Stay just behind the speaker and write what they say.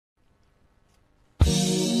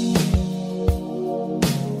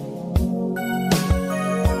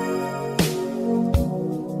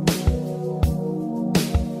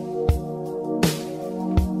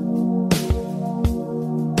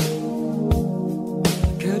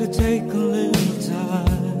take a little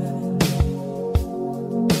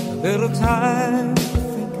time to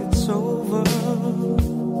think it's over.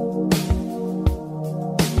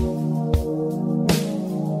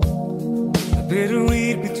 I better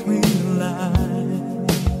read between the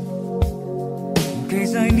lines in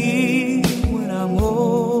case I need when I'm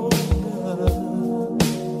older.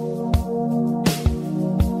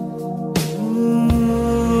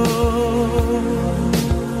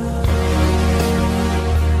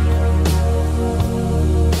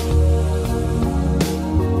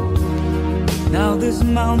 Now this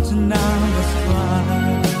mountain I must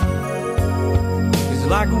climb is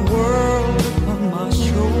like a world upon my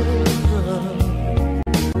shoulder.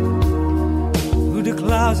 Through the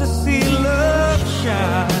clouds I see love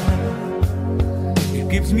shine. It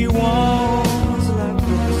gives me warmth it's like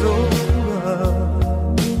it was over.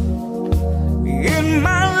 In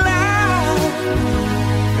my life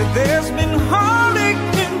there's been heartache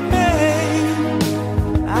and pain.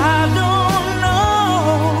 I don't know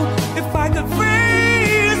if I could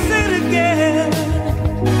face it again.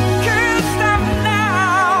 Can't stop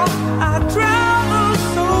now. I travel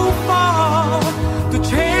so far to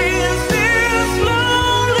chase this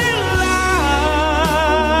lonely life.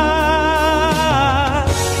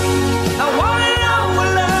 I wanna know what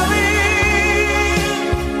love is.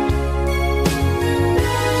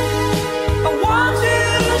 I want you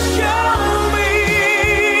to show me.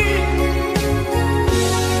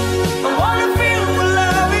 I wanna feel what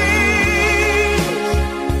love is.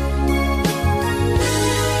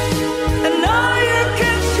 I know you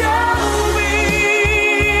can show me.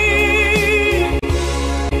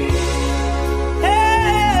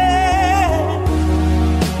 Hey.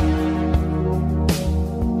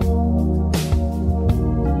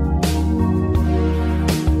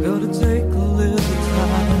 Gotta take a little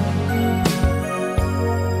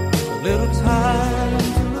time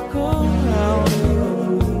to look around you.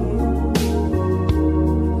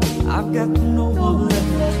 I've got no one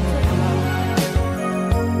left to hide.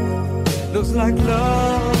 Looks like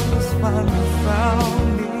love has finally found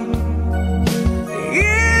me.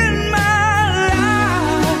 In my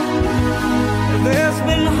life there's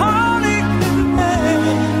been heartache and pain.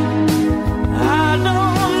 I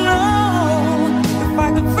don't know if I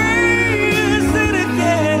could face it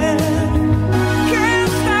again. Can't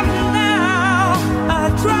stop now. I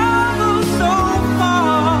travel so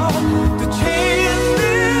far to chase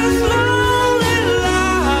this lonely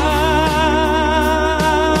life.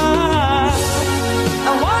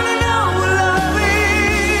 I wanna know what love is.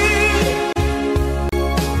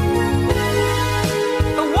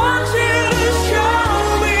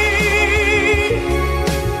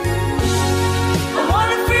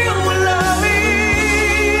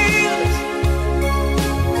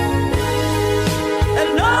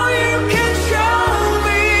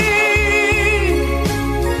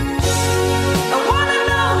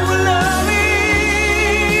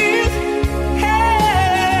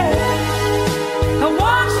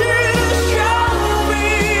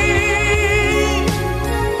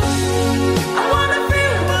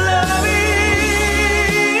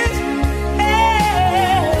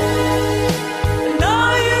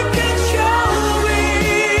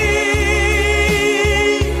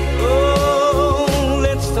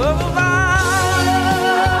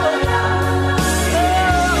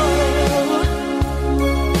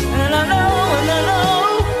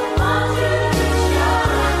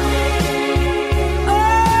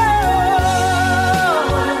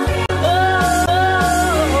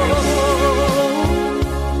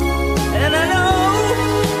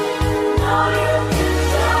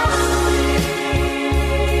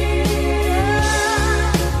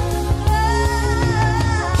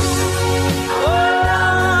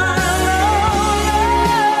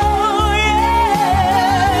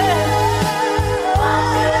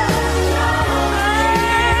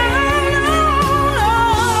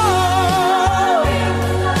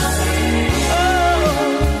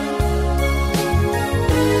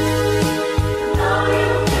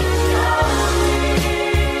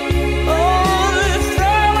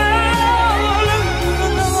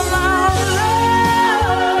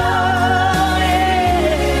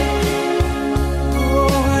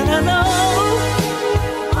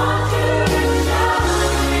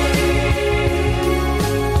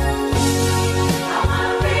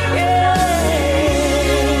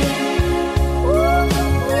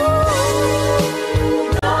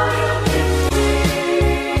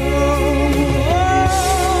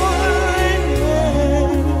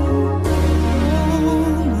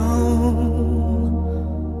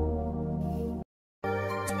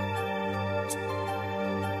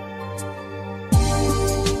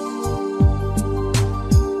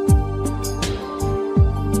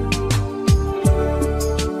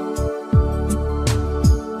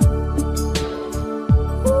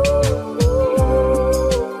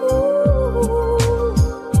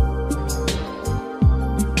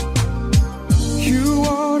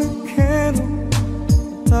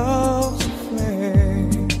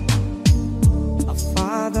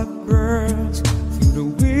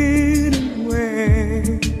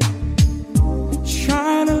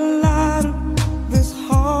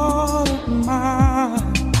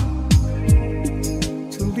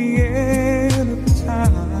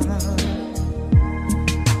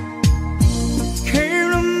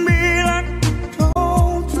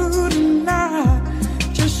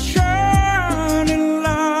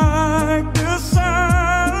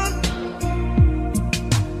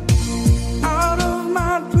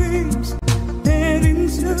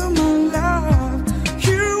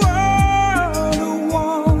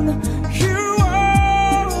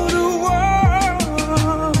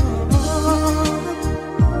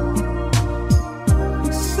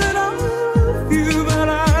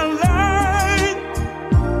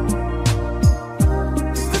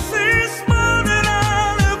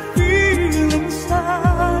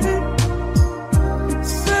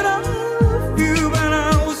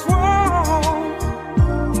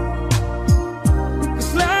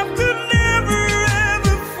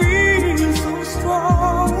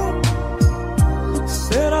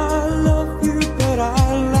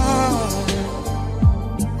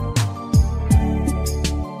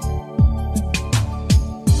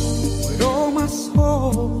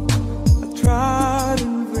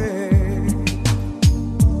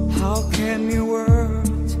 How can your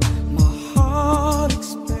words, my heart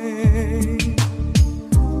explain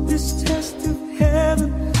this test of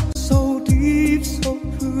heaven, so deep, so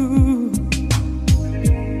true?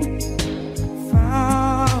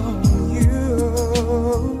 Found you.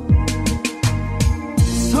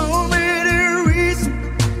 So many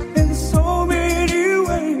reasons in so many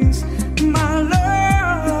ways. My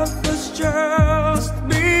love was just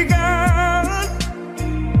begun.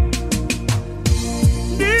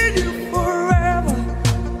 Need you forever,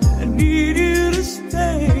 I need you to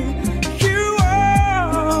stay. You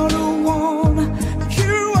are the one,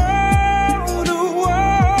 you are the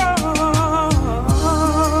one.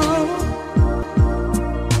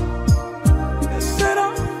 I said I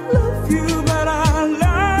love you, but I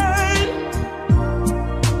lied.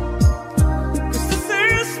 'Cause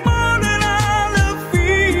this morning I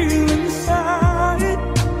feel inside.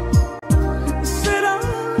 I said I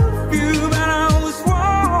love you, but I was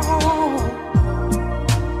wrong.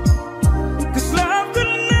 'Cause love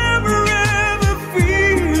could never ever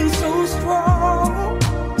feel so strong.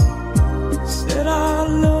 I said I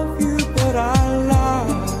love you, but I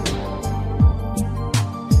lied.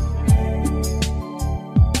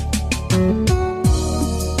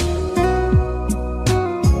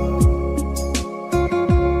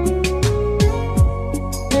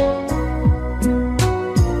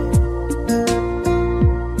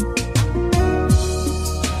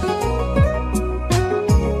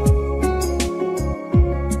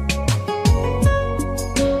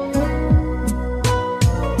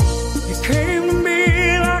 You came to me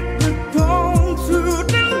like the dawn to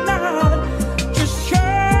the night, just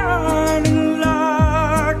shining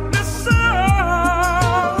like the sun.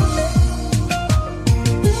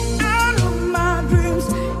 Out of my dreams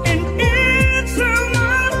and into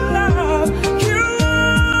my life, you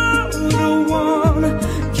are the one,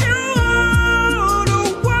 you are the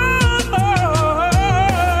one.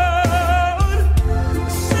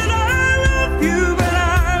 Said I love you, but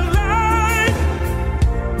I lied.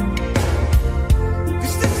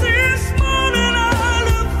 'Cause this morning all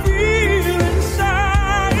I feel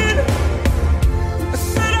inside. I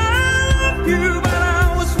said I love you, but I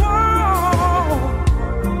was wrong.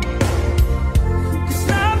 'Cause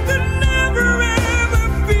love could never ever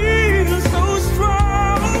feel so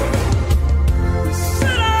strong. I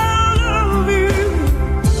said I love you.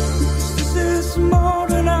 'Cause this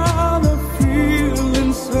morning all I feel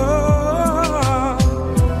inside.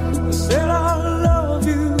 I said I love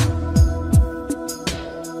you,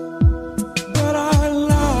 but I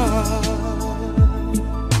lied.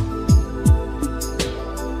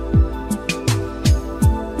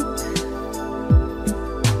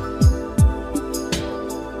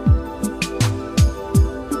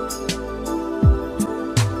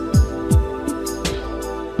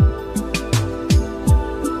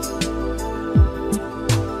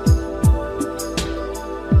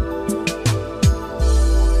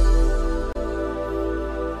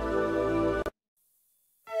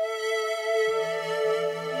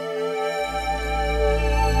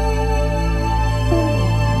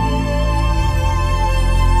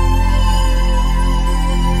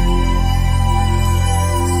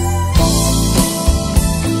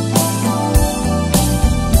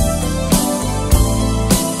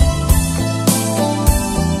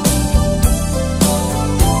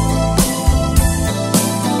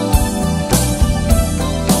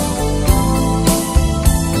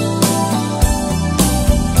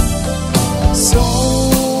 So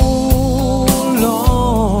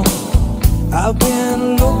long, I've been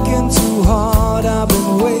looking too hard, I've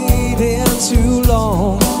been waiting too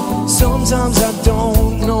long. Sometimes I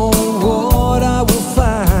don't know what I will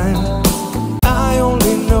find. I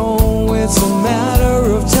only know it's a matter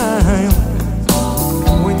of time.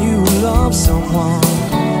 When you love someone,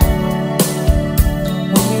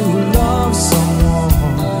 when you love someone,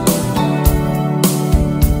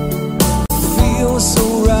 feels so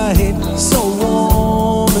right, so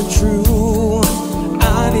warm and true.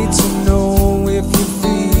 I need to know if you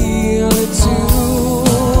feel it too.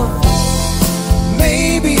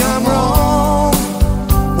 Maybe I'm wrong.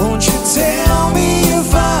 Won't you tell me if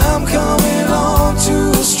I'm coming on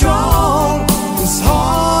too strong? This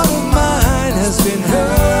heart of mine has been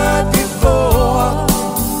hurt before.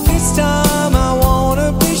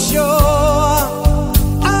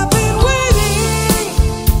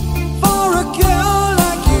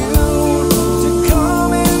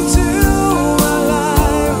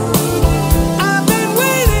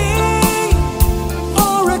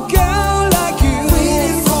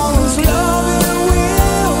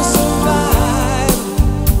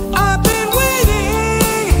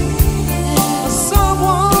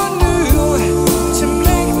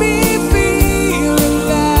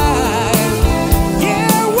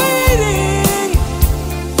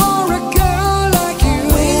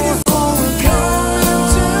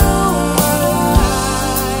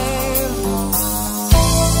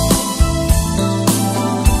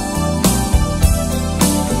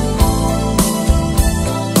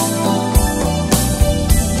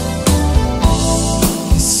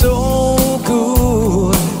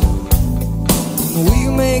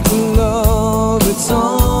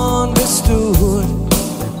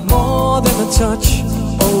 touch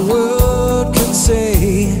or word could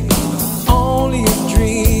say. Only in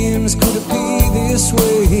dreams could it be this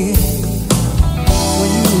way.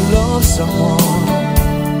 When you love someone,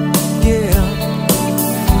 yeah,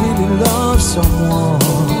 really love someone.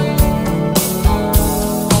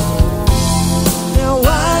 Now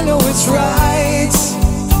I know it's right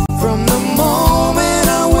from the moment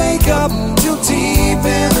I wake up till deep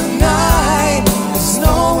in the night. There's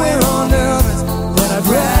nowhere on earth that I'd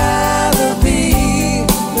rather be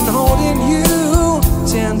than holding you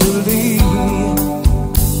tenderly.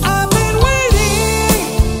 I've been waiting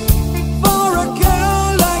for a girl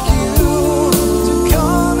like you to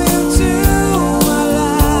come into my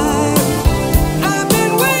life. I've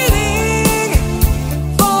been waiting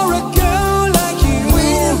for a girl like you,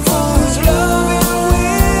 waiting for whose loving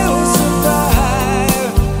will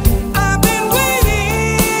survive. I've been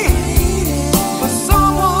waiting for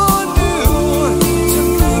someone new to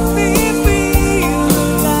make me feel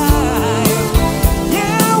alive.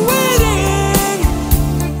 Yeah, waiting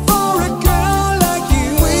for a girl like you,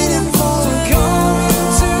 waiting for to come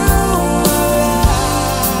into my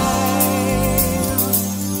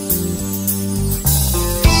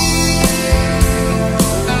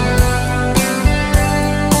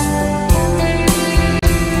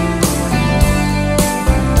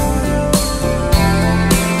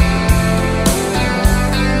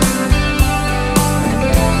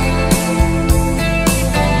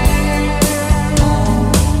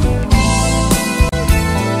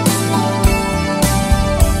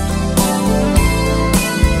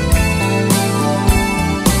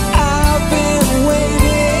I've been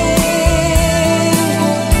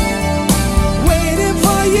waiting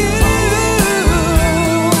for you.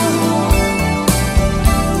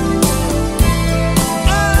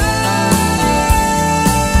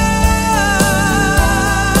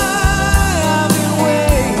 I've been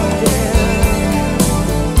waiting.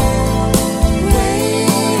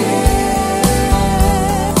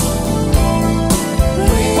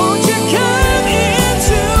 Won't you come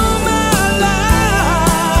into my life?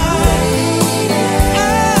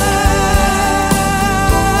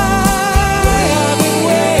 I've been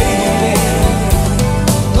waiting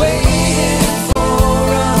for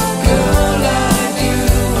a girl like you,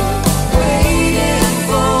 waiting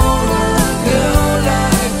for a girl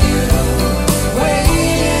like you,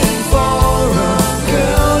 waiting for a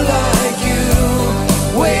girl like you,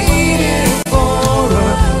 waiting for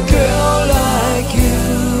a girl like you.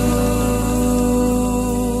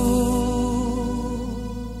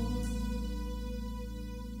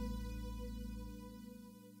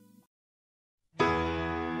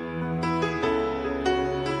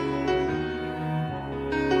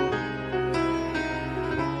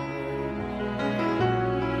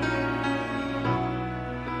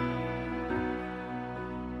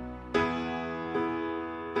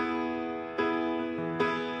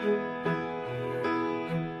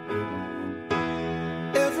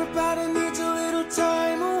 Everybody needs a little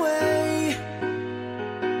time away,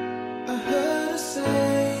 I heard her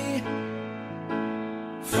say,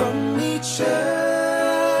 from each other.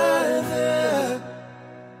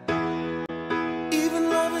 Even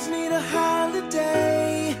lovers need a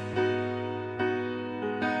holiday,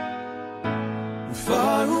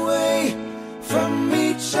 far away from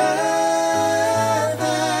each other.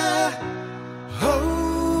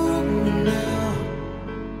 Hold me now.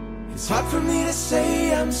 It's hard for me to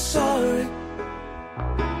say I'm sorry.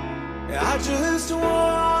 I just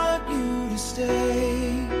want you to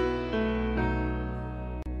stay.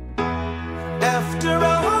 After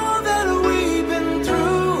all that we've been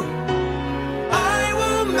through, I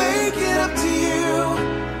will make it up to you.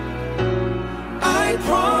 I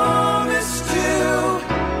promise to.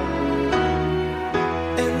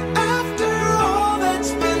 And after all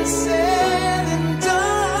that's been said and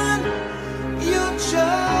done, you're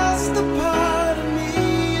just the part of me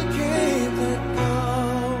you can't let go.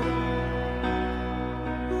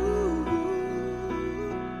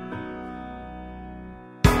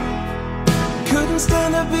 Couldn't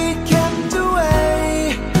stand to be kept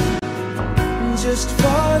away just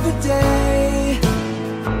for the day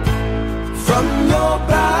from your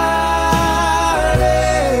body.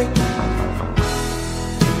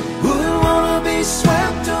 Wouldn't wanna be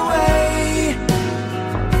swept away,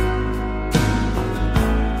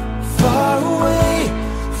 far away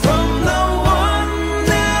from the one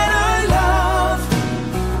that I love.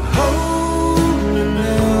 Hold me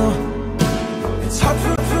now. It's hard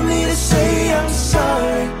for me to say I'm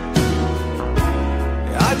sorry.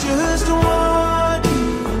 I just want you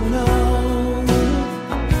to know.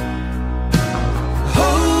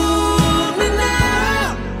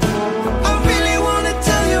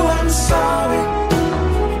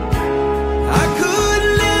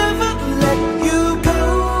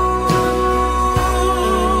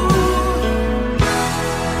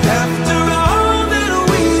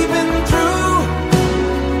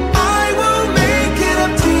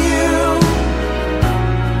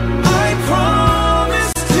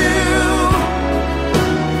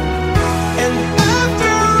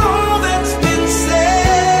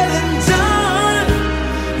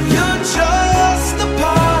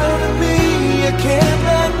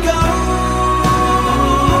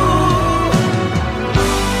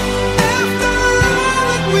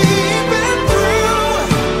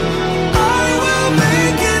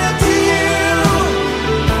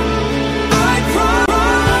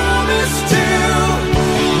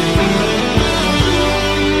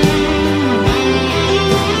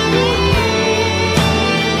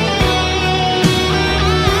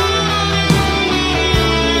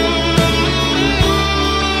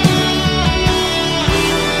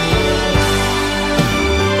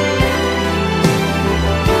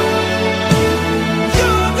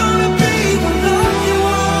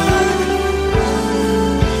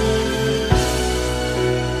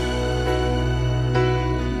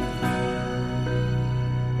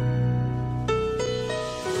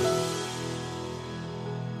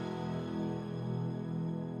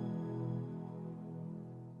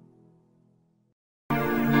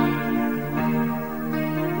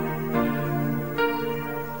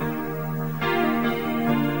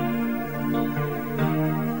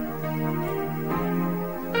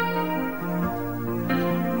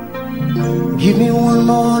 Give me one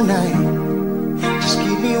more night. Just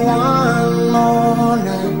give me one more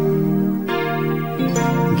night.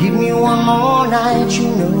 Give me one more night. You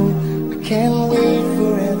know I can't wait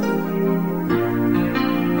forever.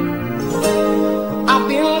 I've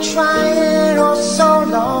been trying oh so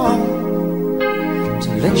long to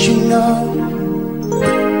let you know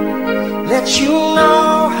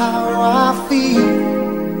how I feel.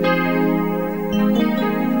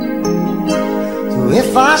 So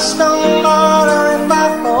if I stumble or if I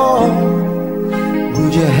fall,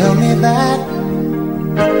 would you help me back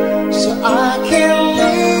so I can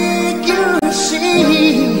make you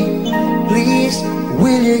see? Please,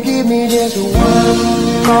 will you give me just one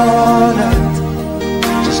more night?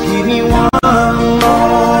 Just give me one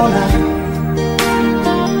more night.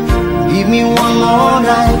 Give me one more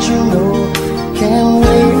night, you know, can't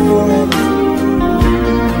wait forever.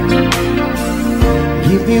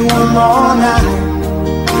 Give me one more night.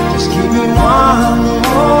 Just give me one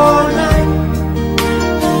more night.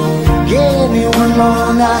 Give me one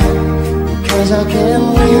more night, because I can't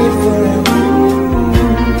wait forever.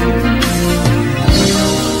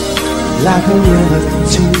 Like a river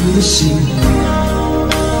to the sea,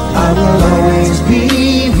 I will always be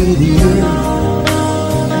with you.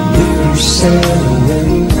 And if you sail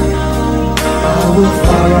away, I will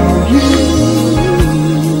follow you.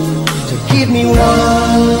 So give me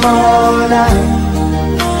one more night.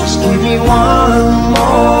 Just give me one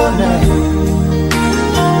more night.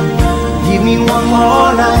 Give me one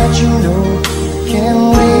more night, you know, can't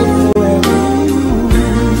wait forever.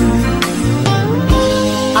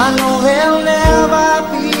 I know there'll never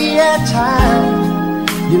be a time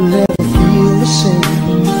you'll never feel the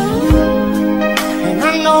same. And I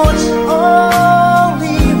know it's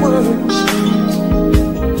only words,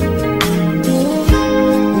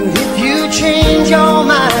 but if you change your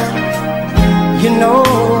mind, you know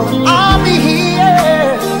I'll be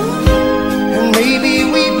here. And maybe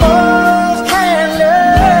we both can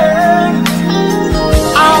learn.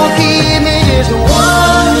 I'll give me just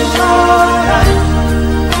one more night.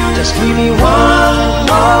 Just give me one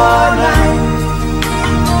more night.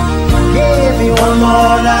 Give me one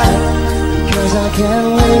more night, because I can't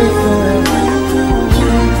wait forever.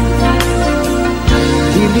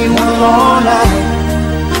 Give me one more night.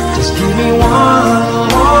 Just give me one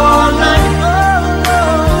more night.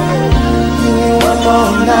 Give me one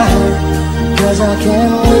more night, because I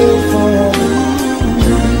can't wait forever.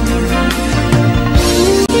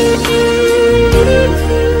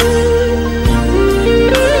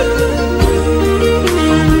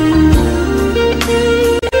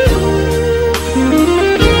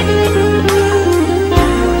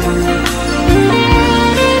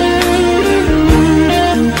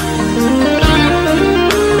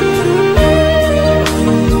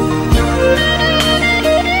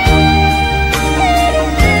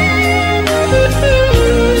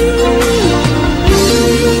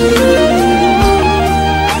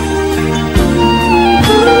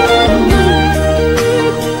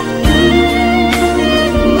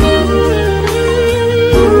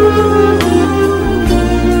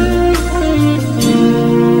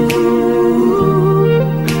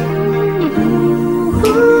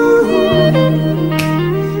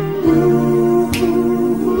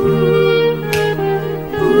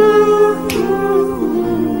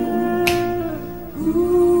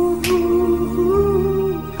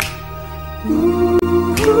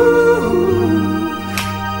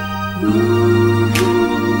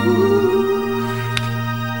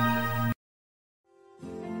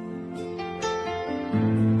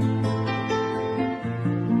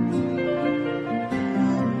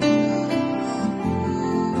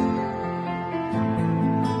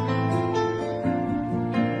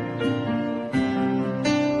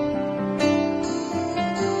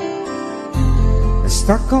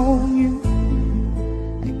 Stuck on you,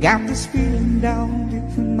 I got this feeling down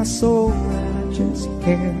deep in my soul that I just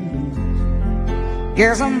can't lose.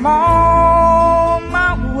 Guess I'm on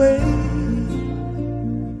my way.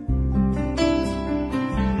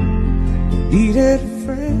 Needed a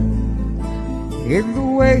friend in the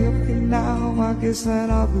way up here now. I guess that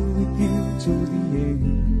I'll be with you to the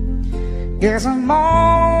end. Guess I'm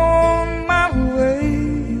on my way.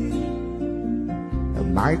 I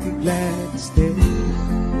might be glad to stay.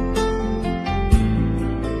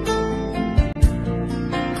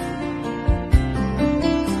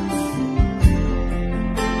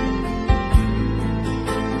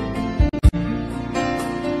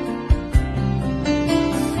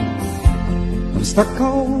 I'm stuck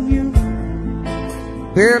on you,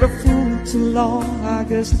 been a fool too long. I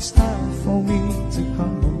guess it's time for me to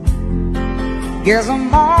come home. Guess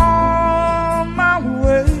I'm on my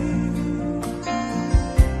way.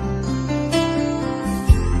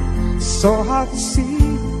 so hard to see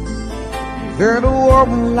that a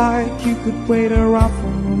woman like you could wait around for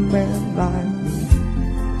a man like me.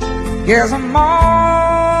 Yes, I'm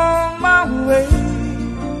on my way.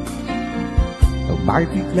 I might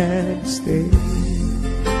be glad to stay.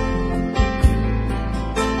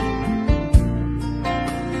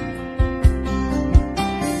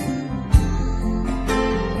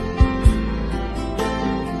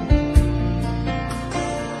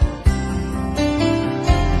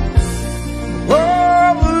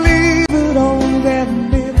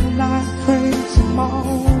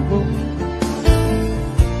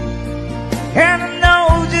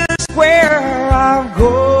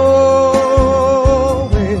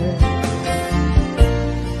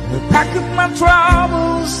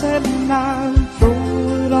 Troubles and I throw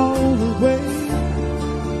it all away.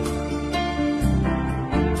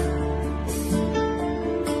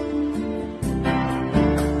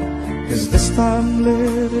 Cause this time,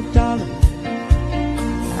 little darling,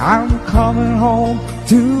 I'm coming home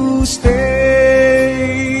to stay.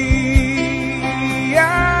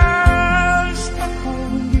 I'm stuck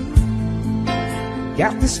on you.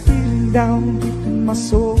 Got this feeling down deep in my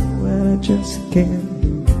soul and I just can't.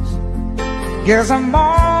 Guess I'm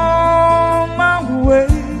on my way.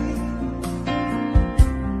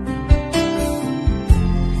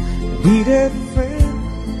 Needed a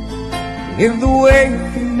friend in the way you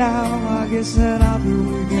feel now. I guess that I'll be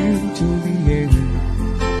with you till the end.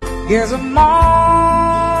 Guess I'm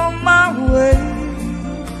on my way.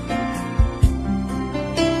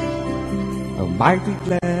 I might be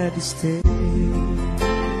glad to stay.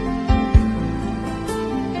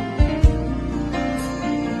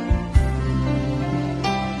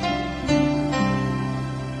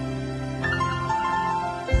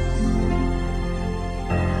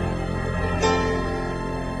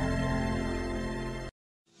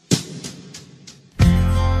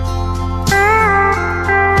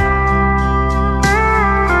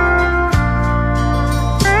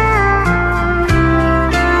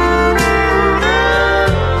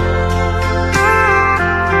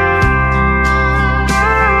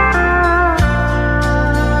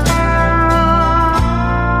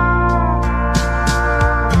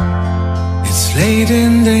 Late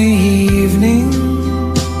in the evening,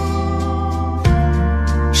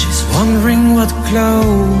 she's wondering what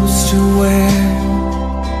clothes to wear.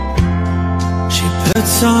 She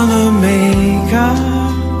puts on her makeup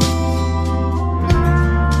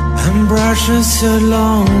and brushes her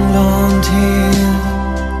long blonde hair.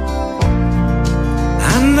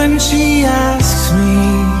 And then she asks me,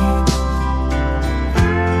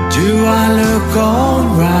 do I look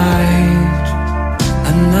alright?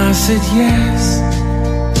 And I said, yes,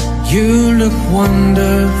 you look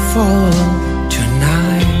wonderful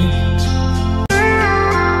tonight.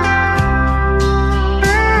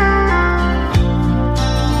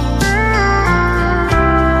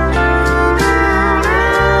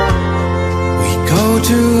 We go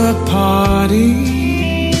to a party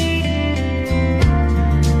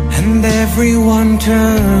and everyone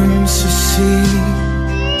turns to see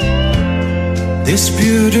this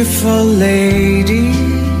beautiful lady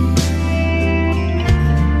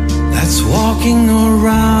that's walking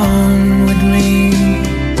around with me.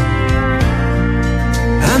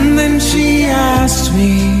 And then she asked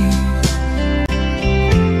me,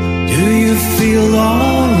 do you feel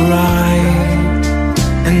alright?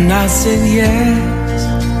 And I said, yes,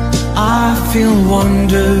 I feel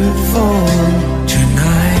wonderful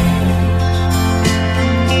tonight.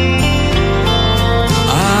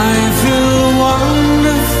 I feel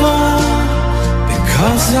wonderful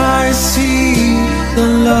because I see the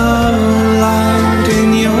love light in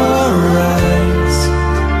your eyes.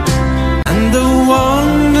 And the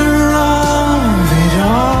wonder of it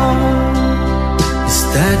all is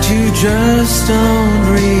that you just don't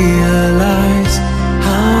realize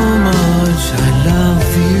how much I love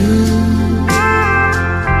you.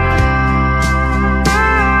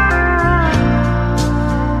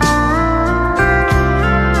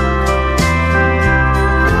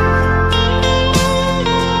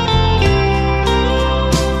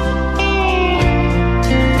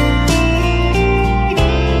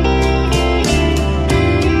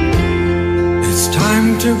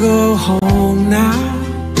 To go home now,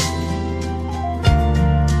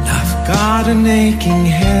 I've got an aching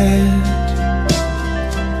head,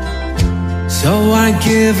 so I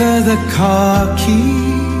give her the car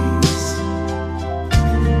keys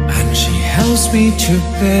and she helps me to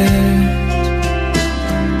bed.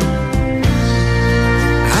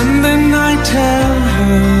 And then I tell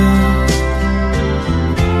her,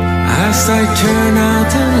 as I turn out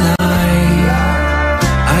the light,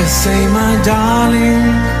 I say, my darling,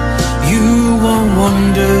 You are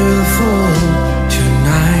wonderful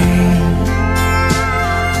tonight.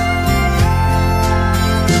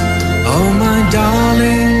 Oh my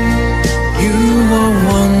darling, you are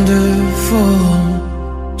wonderful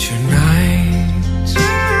tonight.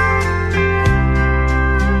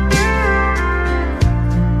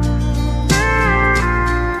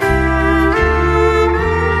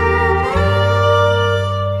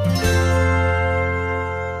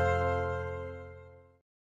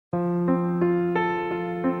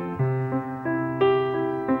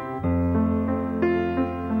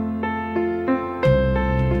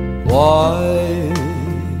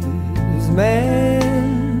 Wise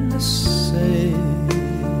men say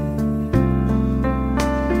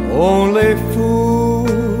only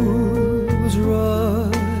fools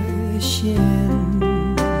rush in,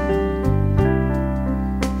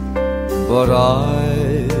 but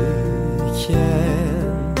I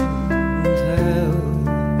can't help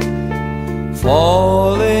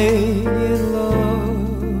falling in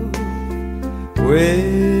love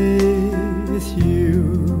with you.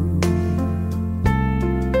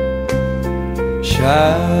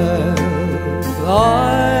 Shall I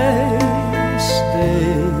stay?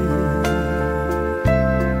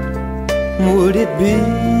 Would it be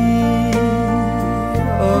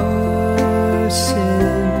a sin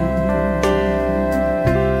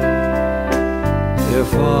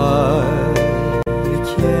if I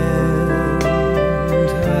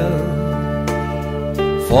can't help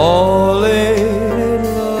falling in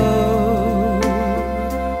love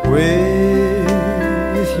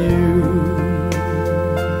with you?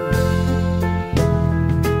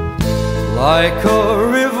 Like a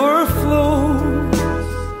river flows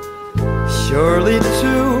surely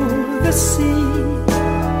to the sea,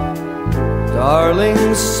 darling,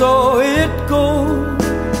 so it goes.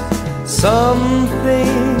 Some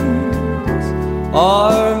things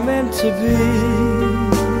are meant to be.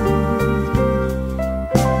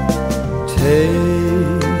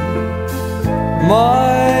 Take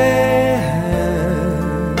my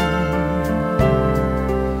hand,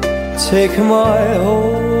 take my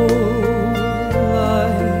whole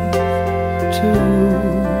life too.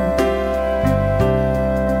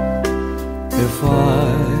 If I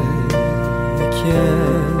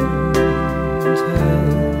can't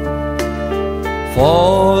help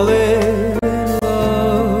falling in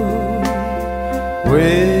love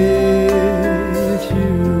with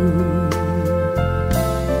you.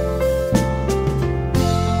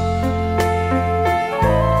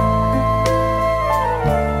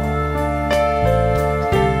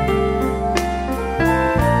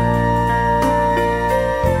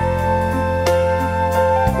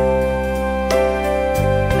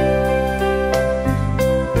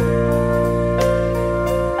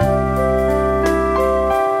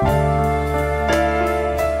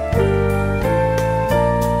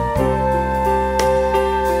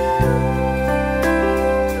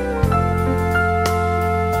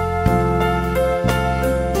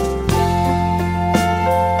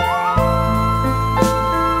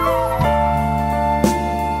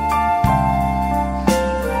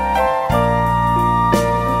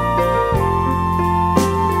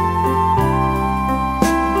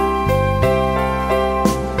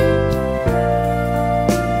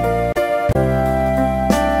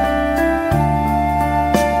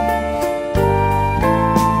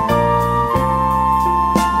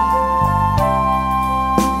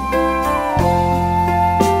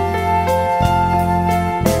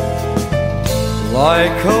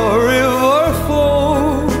 Like a river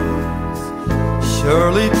flows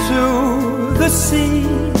surely to the sea,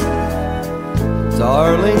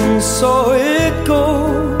 darling, so it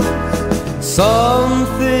goes. Some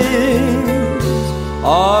things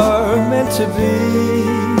are meant to be.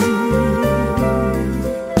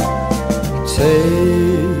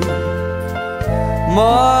 Take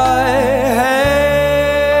my hand,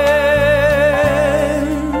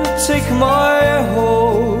 take my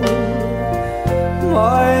whole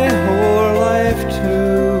life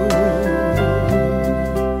too.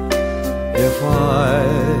 If I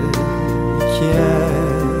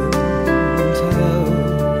can't help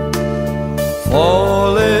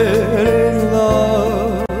falling in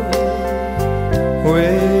love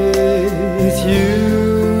with you,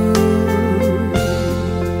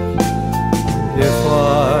 if I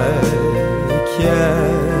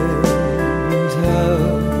can't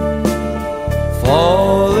help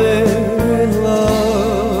falling in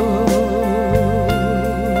love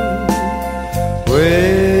with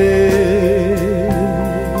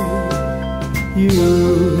you.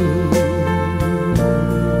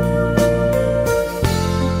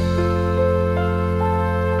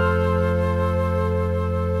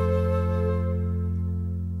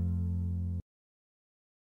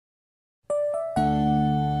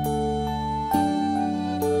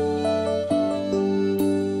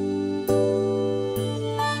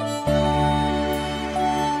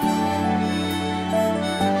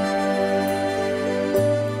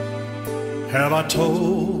 Have I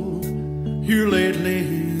told you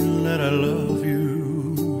lately that I love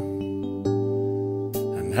you?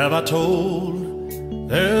 And have I told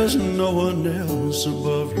there's no one else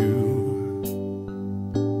above you?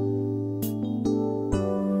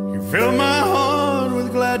 You fill my heart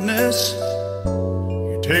with gladness,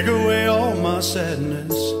 you take away all my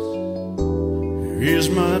sadness, you ease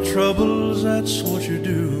my troubles, that's what you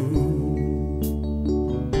do.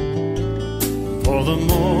 For the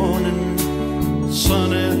morning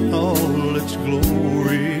sun in all its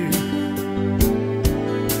glory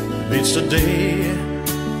meets the day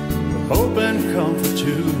with hope and comfort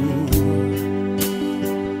too.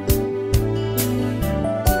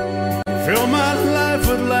 You fill my life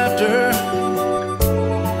with laughter,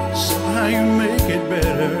 somehow you make it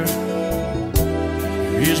better.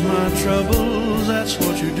 You ease my troubles, that's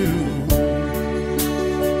what you do.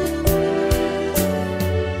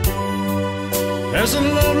 There's a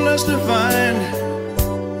love less defined,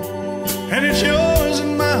 and it's yours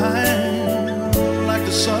and mine, like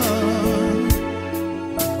the sun.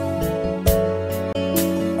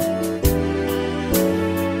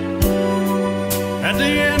 At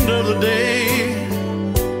the end of the day,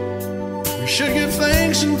 we should give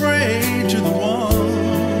thanks and pray to the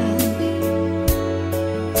one,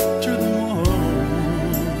 to the one.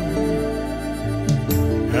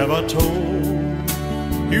 Have I told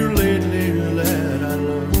you lately that I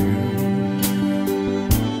love you?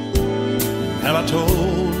 Have I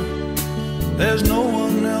told there's no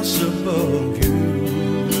one else above you?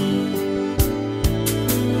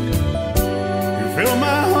 You fill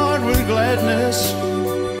my heart with gladness,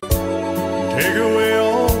 take away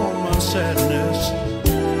all my sadness,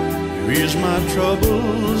 you ease my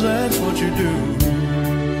troubles, that's what you do.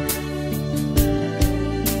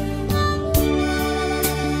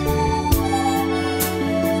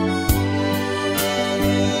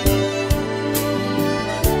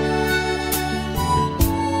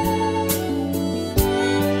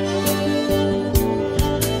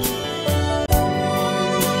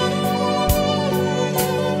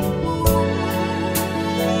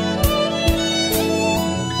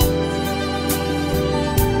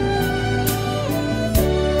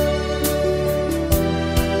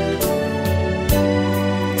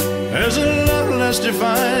 There's a love less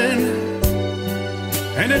defined,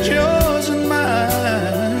 and it's yours and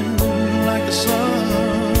mine, like the sun.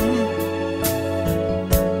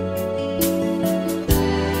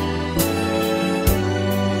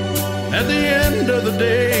 At the end of the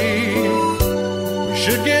day, we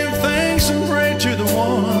should give thanks and pray to the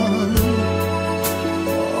one,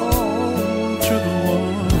 oh, to the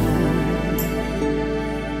one.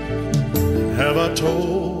 Have I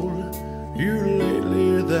told you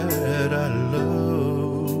lately that I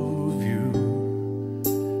love you?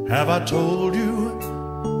 Have I told you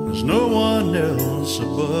there's no one else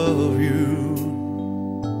above you?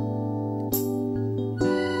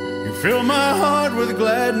 You fill my heart with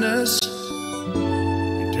gladness,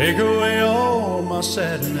 you take away all my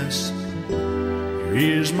sadness, you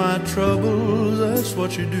ease my troubles, that's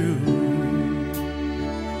what you do.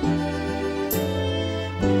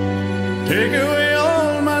 Take away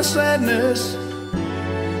all my sadness,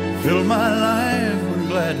 fill my life with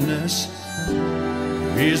gladness,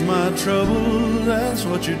 ease my troubles, that's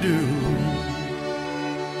what you do.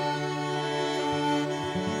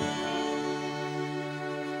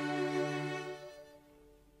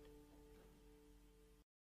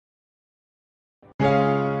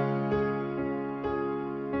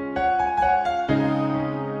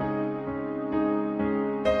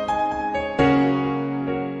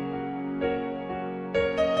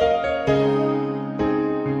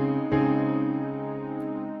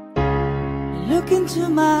 Look into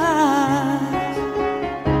my eyes,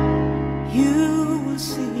 you will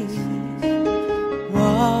see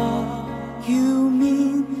what you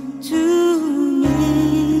mean to me.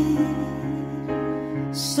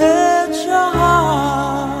 Search your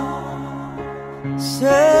heart,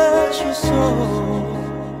 search your soul,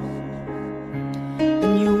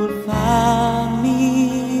 and you will find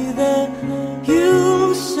me there.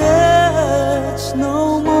 You'll search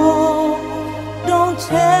no more. Don't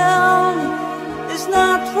tell me it's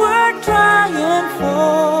not worth trying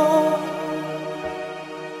for.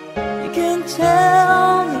 You can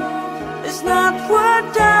tell me it's not worth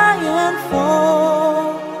dying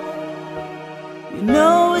for. You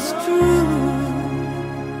know it's true.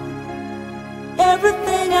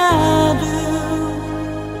 Everything I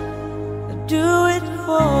do it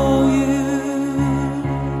for you.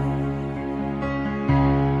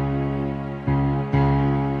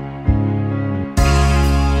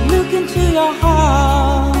 Look into your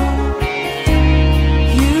heart,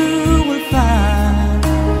 you will find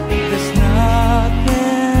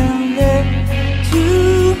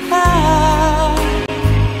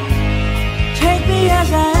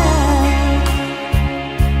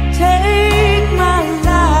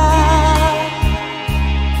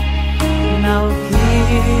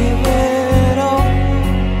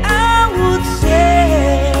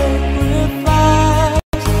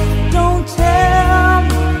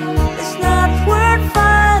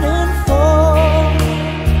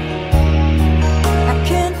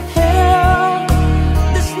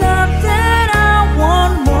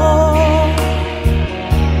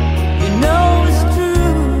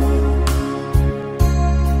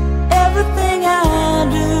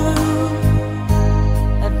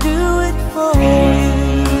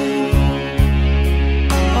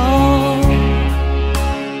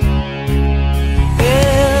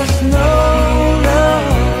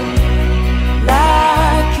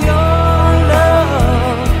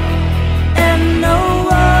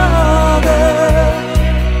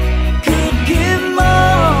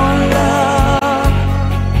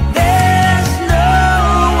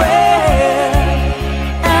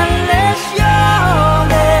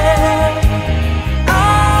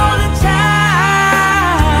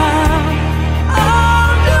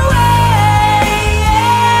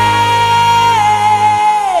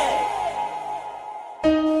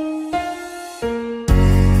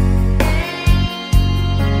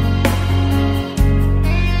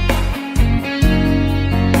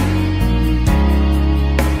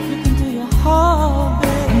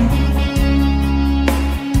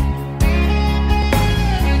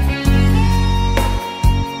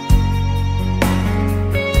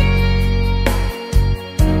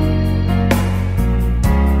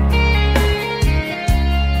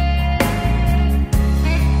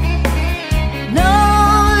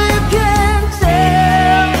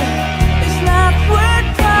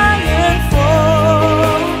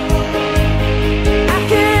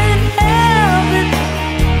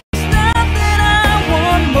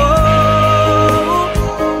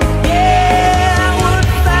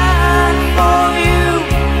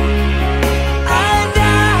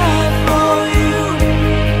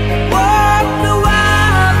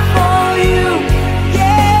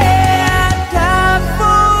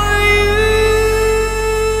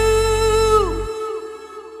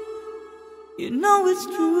know it's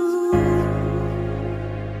true.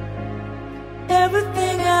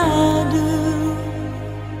 Everything I do,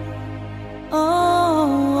 oh,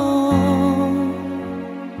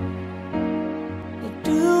 I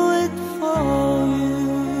do it for you.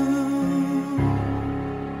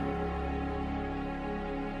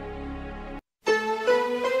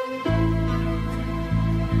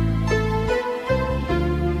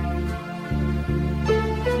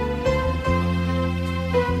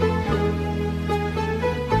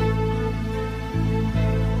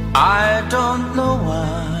 I don't know why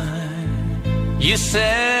you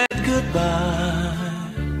said goodbye.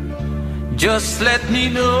 Just let me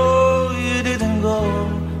know you didn't go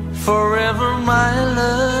forever, my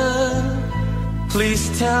love. Please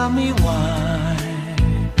tell me why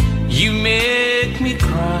you make me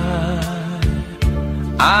cry.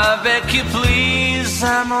 I beg you please,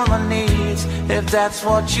 I'm on my knees if that's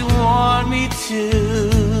what you want me to.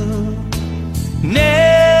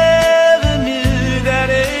 Never knew that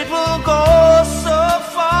it will go so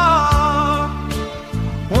far.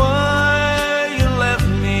 Why you left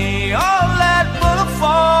me all that but a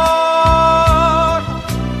fall.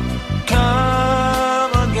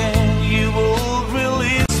 Come again, you will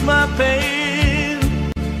release my pain,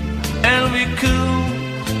 and we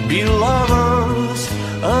could be lovers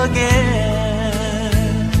again.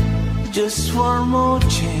 Just one more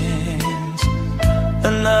chance,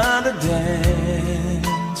 another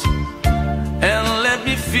dance, and let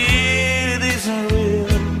me feel it isn't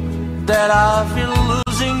real, that I've been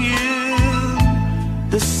losing you.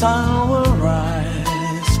 The sun will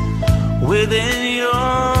rise within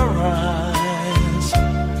your eyes.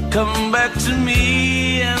 Come back to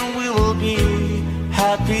me and we will be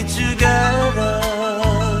happy together.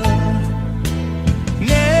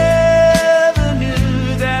 Never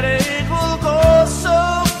knew that it will go so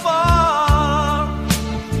far.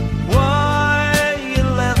 Why you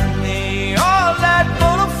left me all that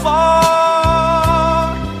but a fall.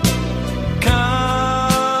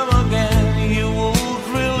 Come again, you would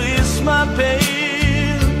release my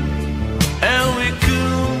pain, and we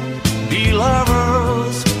could be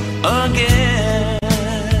lovers again.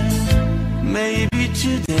 Maybe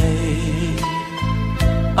today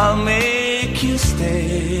I'll make you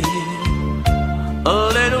stay a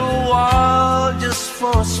little while, just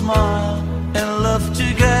for a smile and love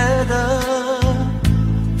together.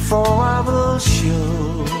 For I will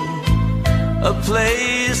show a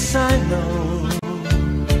place I know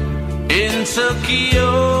in Tokyo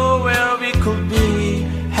where we could be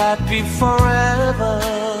happy forever.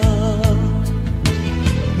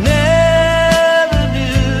 Never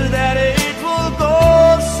knew that it will go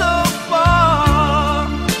so far.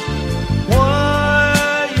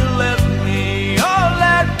 Why you left me all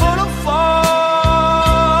that but a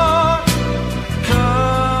fall.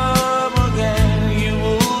 Come again, you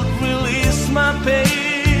would release my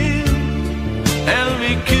pain, and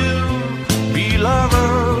we could be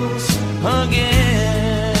lovers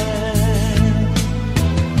again.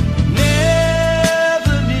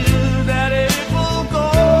 Never knew that it will go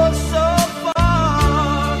so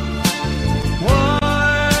far.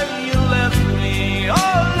 Why you left me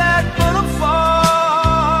all that but a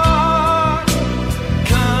fall.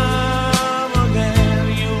 Come again,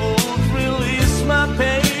 you would release my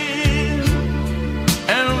pain,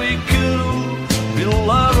 and we could be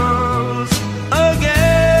lovers again.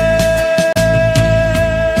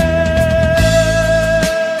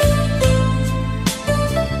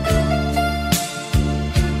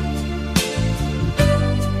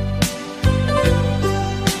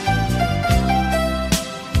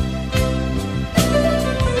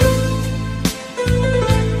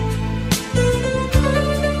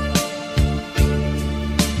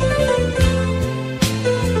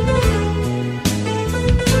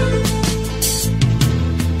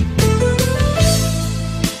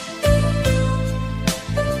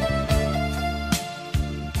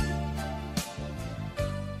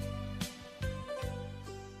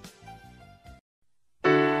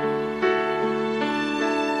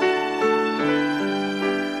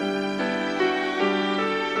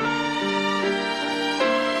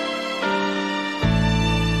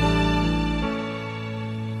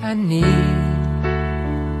 I need,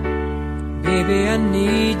 baby, I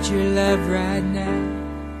need your love right now.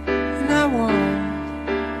 And I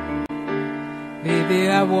want, baby,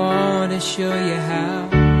 I want to show you how.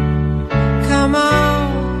 Come on,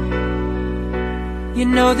 you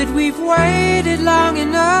know that we've waited long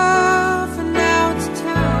enough, and now it's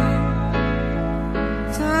time,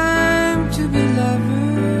 time to be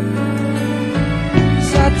lovers.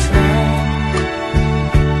 I try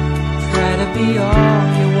to be all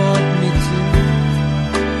you want me to,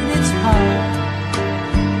 and it's hard,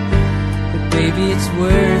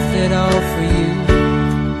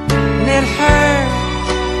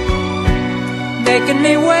 making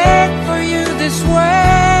me wait for you this way.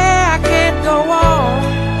 I can't go on,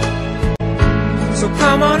 so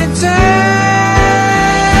come on and take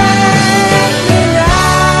me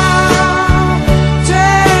now.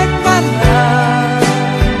 Take my love,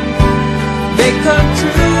 make come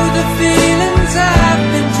true the feelings I've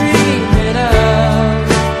been dreaming of.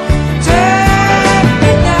 Take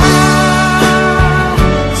me now,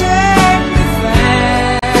 take me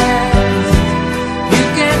fast. You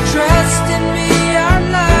can trust in me, our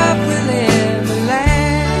love will ever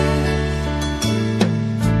last.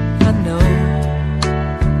 I know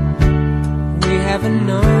we haven't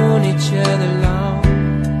known each other long,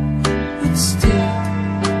 but still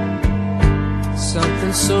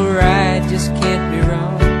something so right just can't be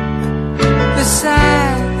wrong.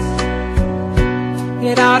 Besides,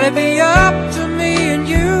 it ought to be up to me and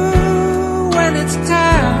you when it's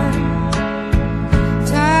time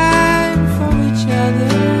for each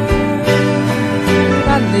other.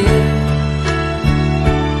 I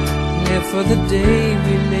live for the day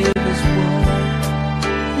we live as one.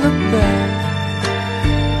 Look back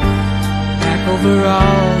over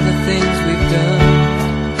all the things we've done.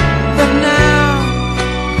 But now,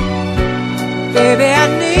 baby, I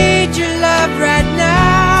need your love right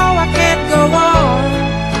now. I can't go on,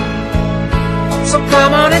 so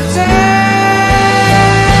come on and take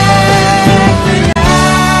me now.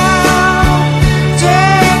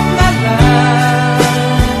 Take my love,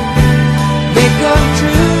 make come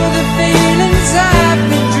true the feelings I've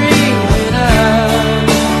been dreaming of.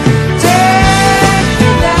 Take me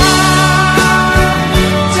now.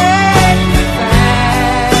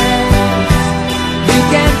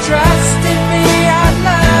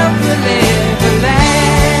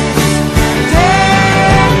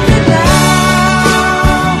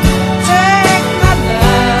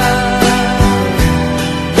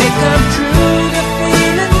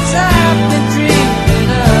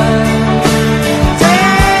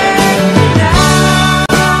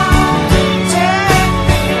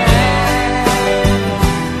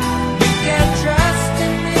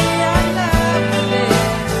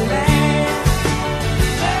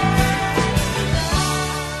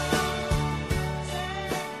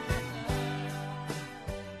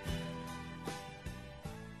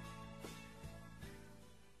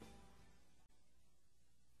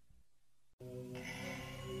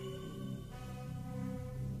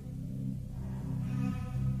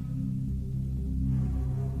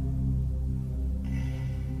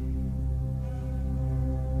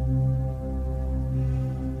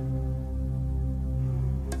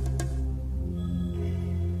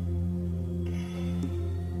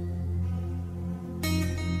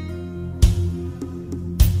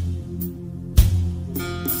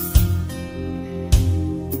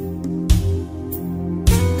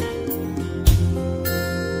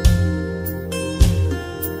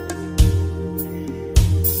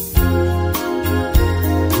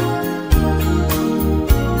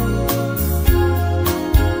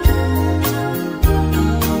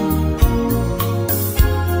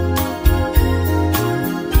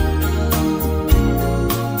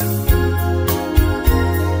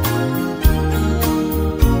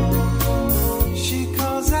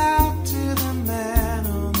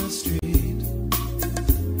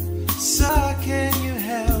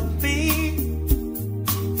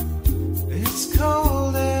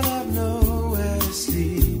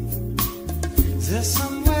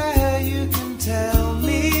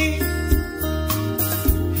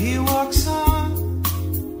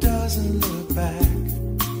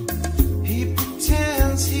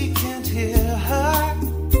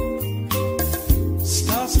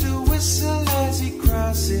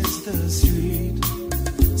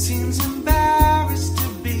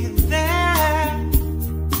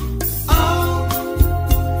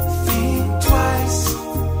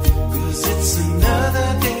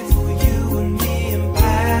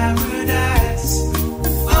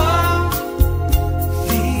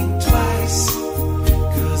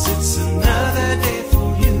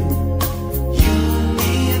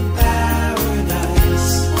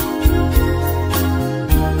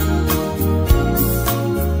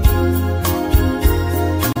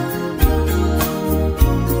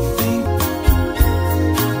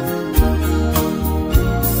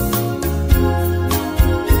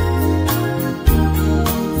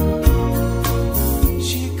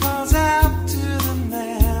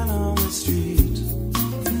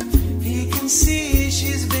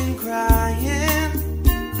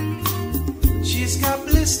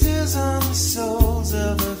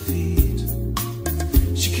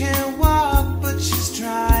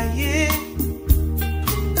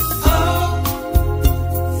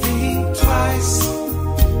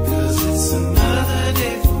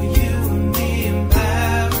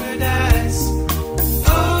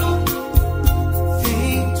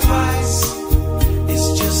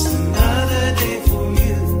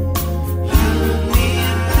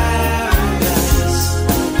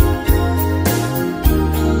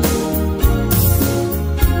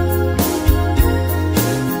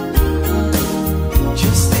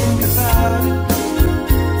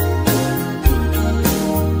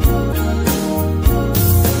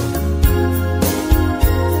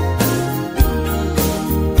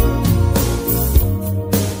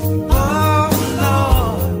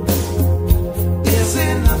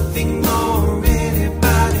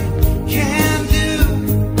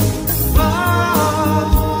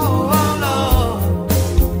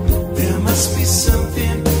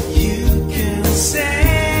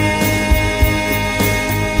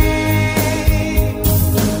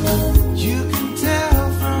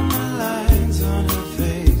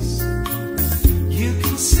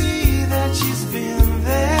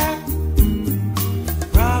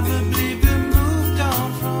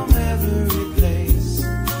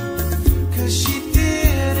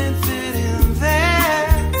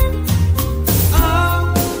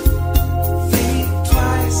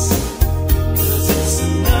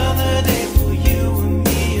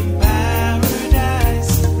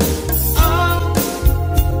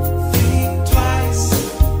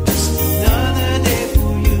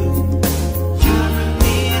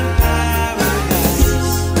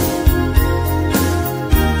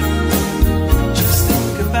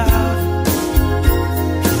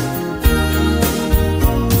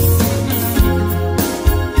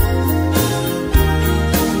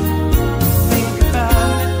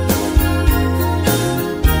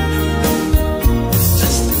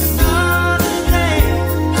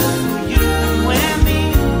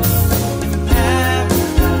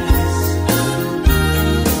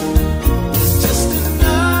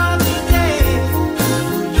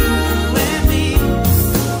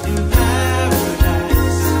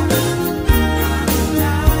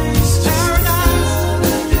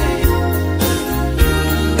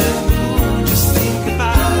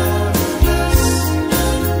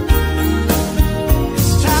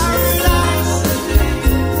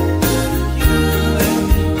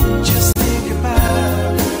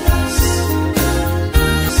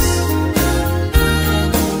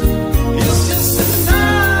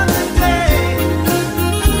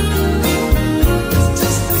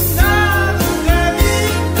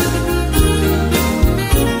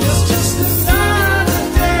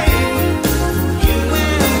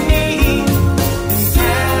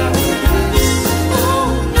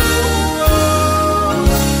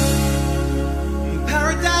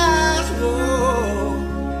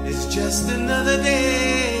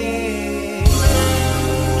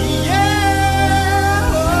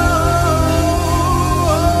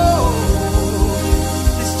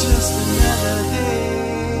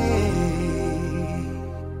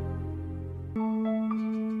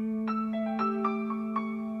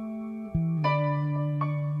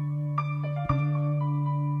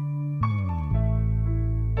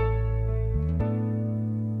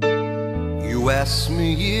 You ask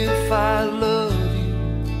me if I love you,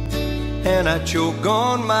 and I choke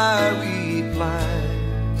on my reply.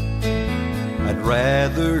 I'd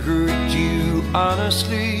rather hurt you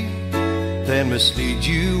honestly than mislead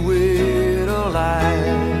you with a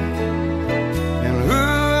lie. And who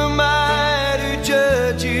am I to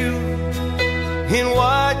judge you in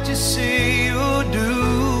what you say or do?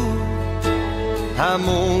 I'm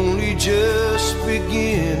only just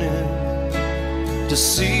beginning to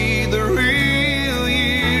see the real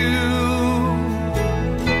you.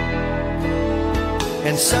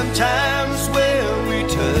 And sometimes when we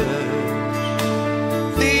touch,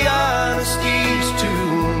 the honesty's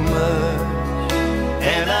too much,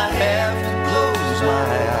 and I have to close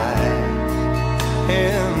my eyes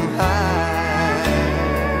and hide.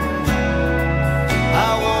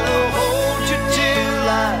 I wanna hold you till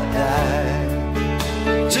I die,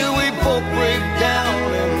 till we both break down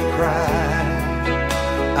and cry.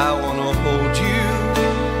 I wanna hold you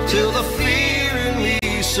till the fear in me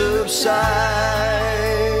subsides.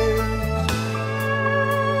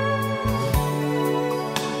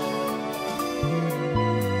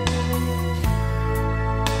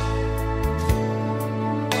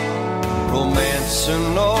 Romance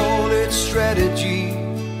and all its strategy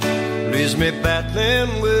leaves me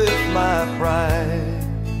battling with my pride.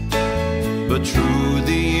 But through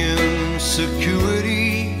the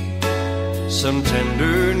insecurity, some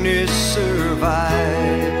tenderness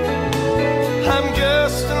survives. I'm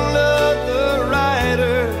just another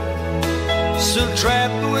rider, still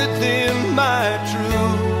trapped within my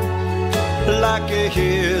truth, like a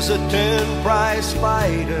hesitant prize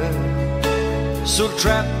fighter, so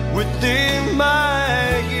trapped within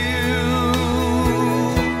my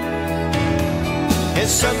youth. And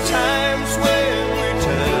sometimes when we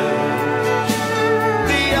touch,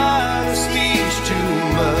 the honesty's too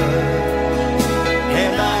much,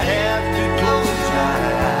 and I have to close my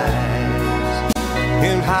eyes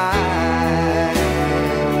and hide.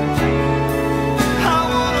 I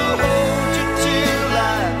wanna hold you till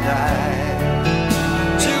I die,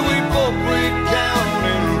 till we both break down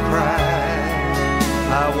and cry.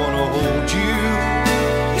 I wanna hold you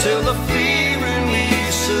till the fear in me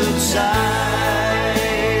subsides.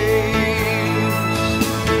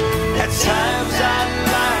 At times I'd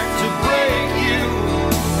like to break you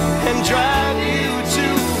and drive you to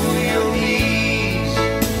your knees.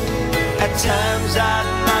 At times I'd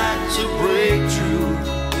like to break through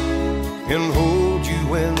and hold you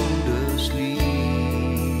endlessly.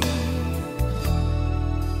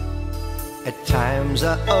 At times I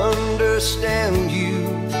understand you,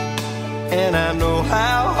 and I know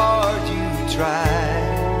how hard you try.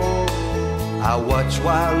 I watch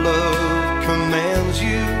while love commands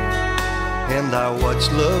you, and I watch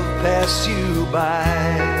love pass you by.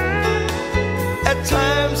 At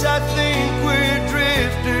times I think we're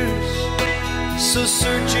drifters, so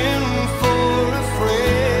searching for a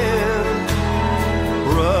friend,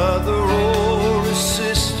 brother or a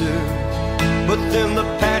sister, but then the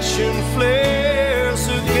passion flares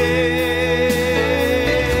again.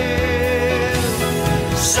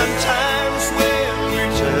 Sometimes when we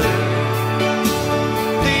touch,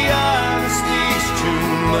 the honesty's too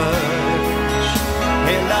much,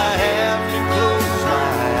 and I have to close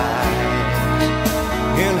my eyes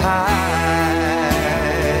and hide.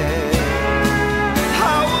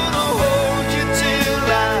 I wanna hold you till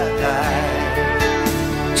I die,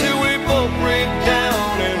 till we both break down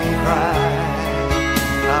and cry.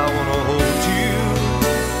 I wanna hold you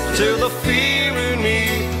till the fear in me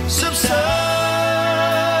subsides.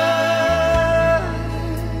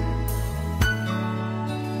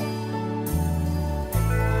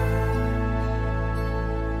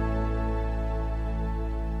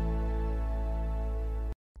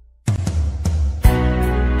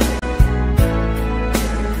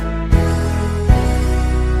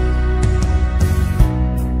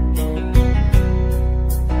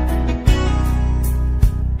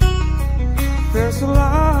 There's a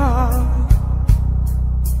love,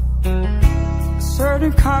 a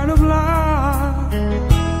certain kind of love,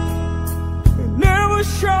 it never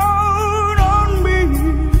showed on me.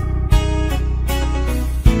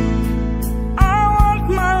 I want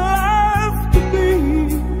my life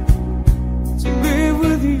to live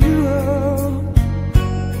with you,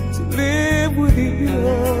 to live with you.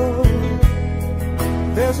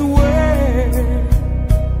 There's a way.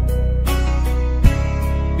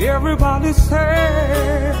 Everybody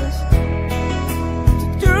says to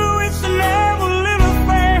do is never little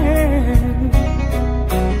thing,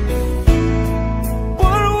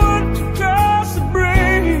 but what does it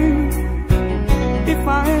bring if I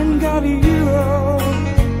ain't got you?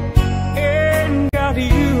 Ain't got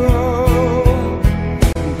you.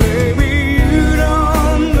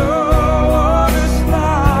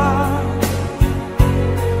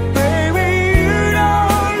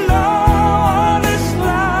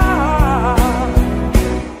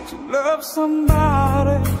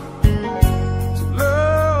 somebody, to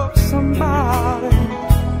love somebody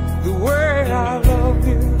the way I love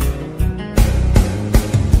you.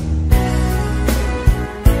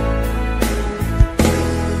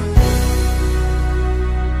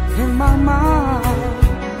 In my mind,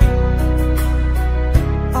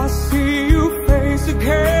 I see you face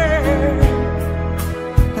again,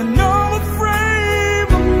 and no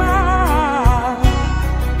frame of mind.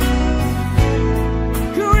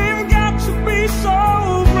 You ain't got to be so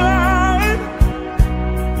blind.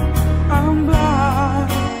 I'm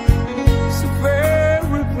blind, so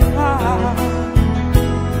very blind.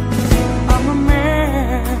 I'm a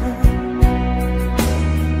man.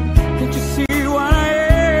 Can't you see what I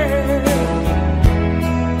am?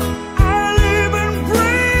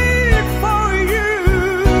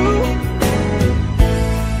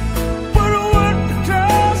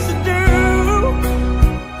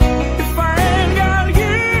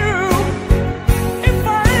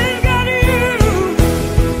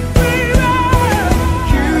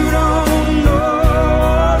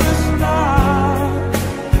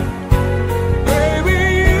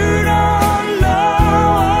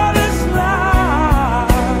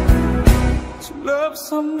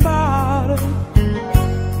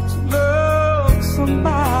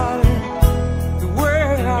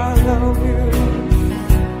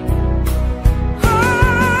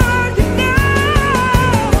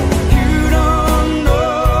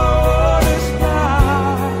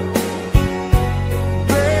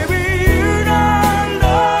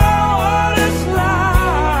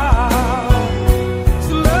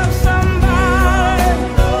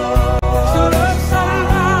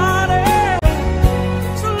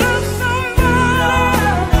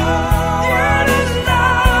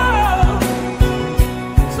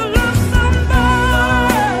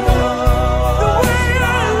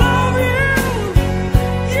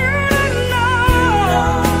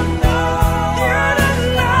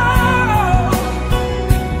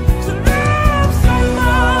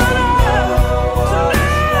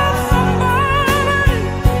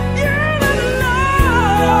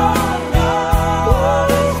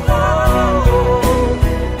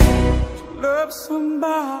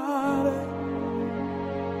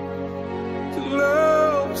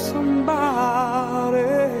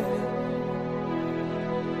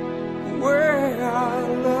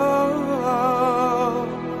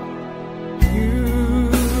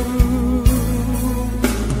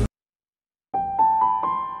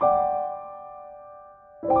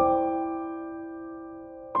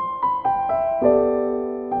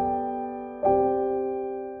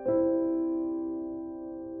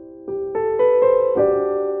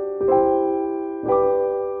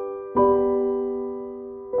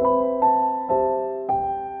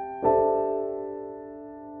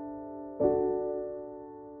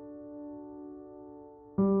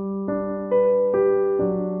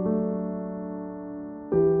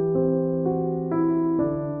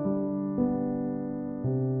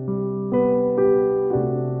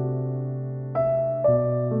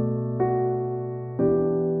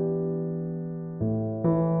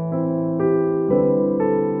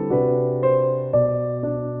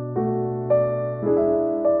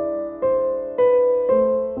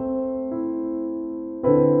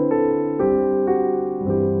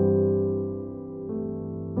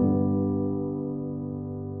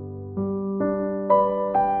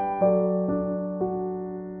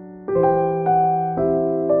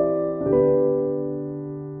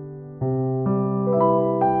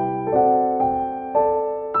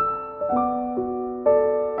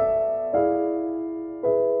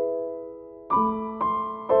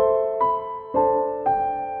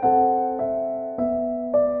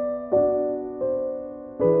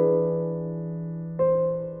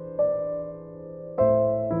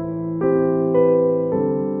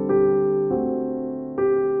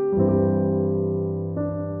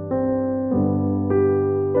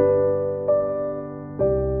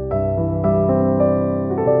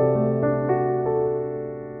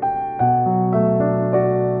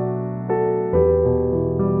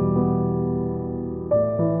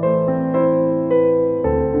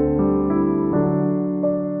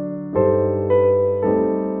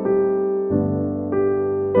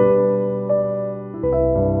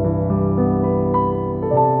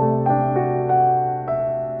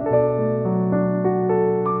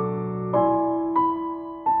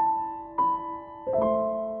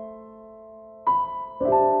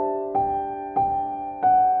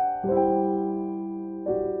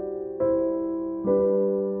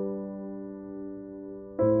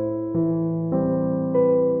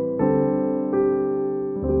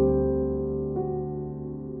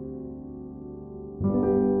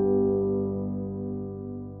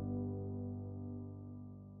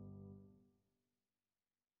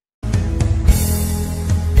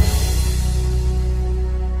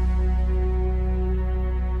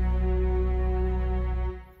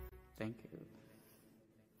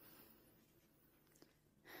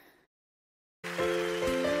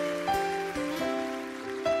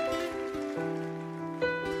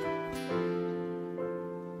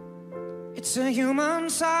 It's a human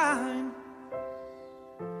sign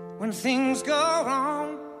when things go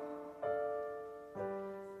wrong.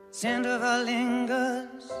 Scent of her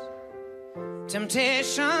lingers,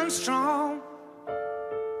 temptation strong.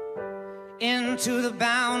 Into the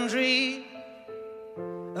boundary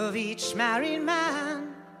of each married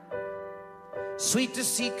man, sweet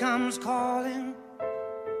deceit comes calling,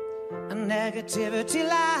 and negativity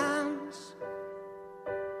lands.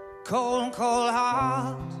 Cold, cold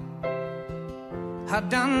heart, hard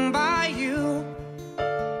done by you.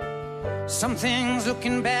 Something's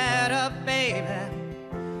looking better, baby,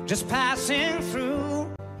 just passing through.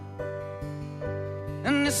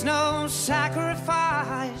 And it's no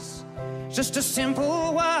sacrifice, just a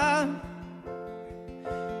simple word.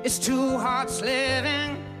 It's two hearts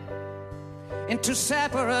living in two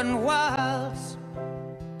separate worlds.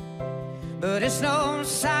 But it's no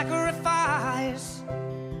sacrifice,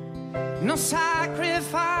 no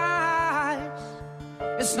sacrifice.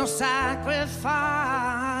 It's no sacrifice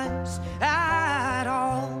at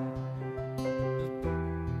all.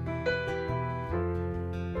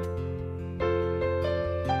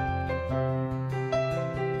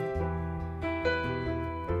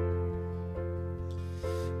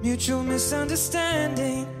 Mutual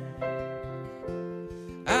misunderstanding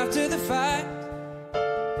after the fight.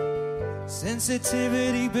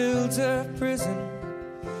 Sensitivity builds a prison.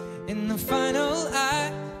 In the final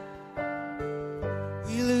act,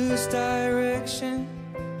 we lose direction.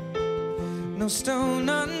 No stone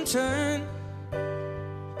unturned,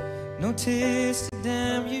 no tears to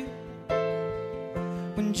damn you.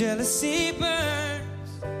 When jealousy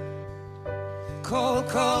burns, cold,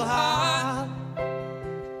 cold heart,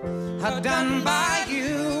 hard done by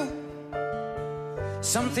you.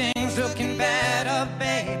 Something's looking better,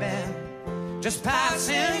 baby, just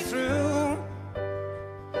passing through.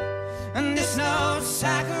 And it's no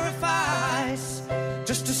sacrifice,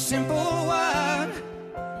 just a simple word.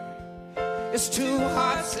 It's two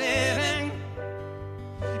hearts living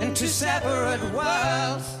in two separate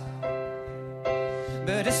worlds.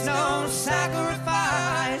 But it's no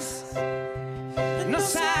sacrifice, no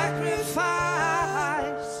sacrifice.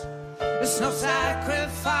 It's no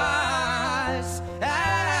sacrifice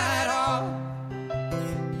at all.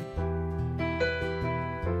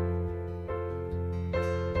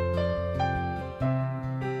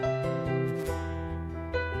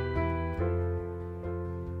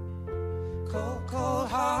 Cold, cold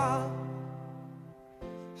heart,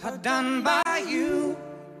 hard done by you.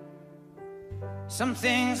 Some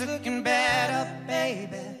things looking better,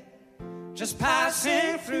 baby, just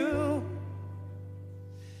passing through.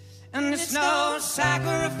 And it's no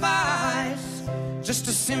sacrifice, just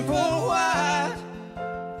a simple word.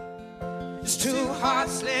 It's two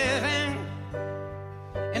hearts living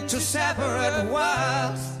in two separate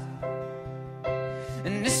worlds.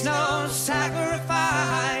 And it's no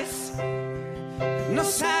sacrifice, no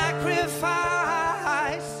sacrifice.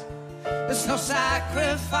 It's no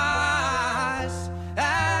sacrifice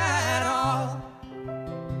at all.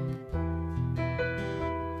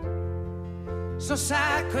 It's no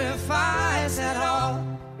sacrifice at all.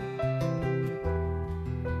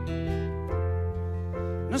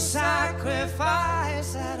 No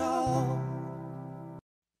sacrifice at all.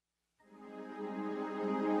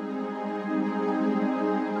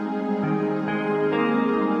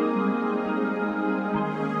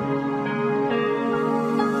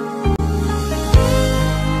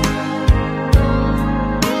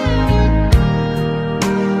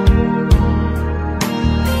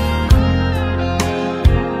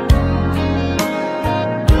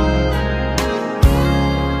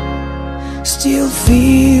 Still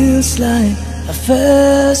feels like our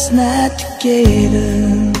first night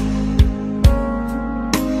together.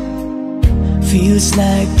 Feels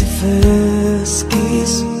like the first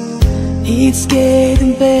kiss. It's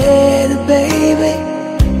getting better, baby.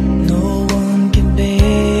 No one can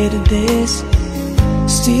better this.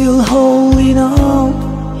 Still holding on,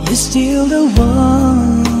 you're still the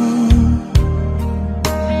one.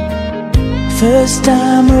 First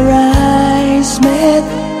time our eyes met,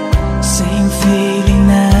 same feeling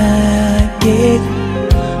I get,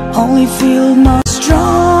 only feel more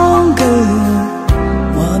stronger.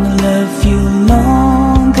 Wanna love you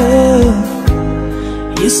longer.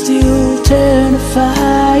 You still turn the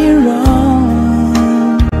fire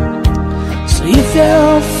on. So if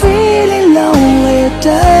you're feeling lonely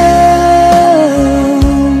down,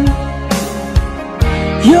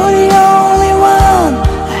 you're the only one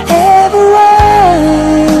I ever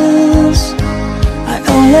was. I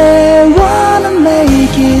only wanna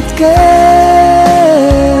make it good.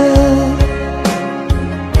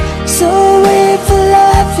 So if I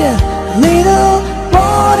love you a little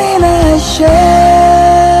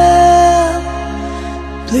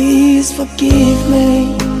Please forgive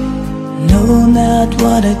me, know not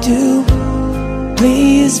what I do.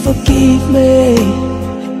 Please forgive me,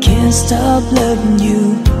 I can't stop loving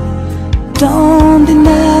you. Don't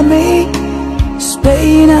deny me this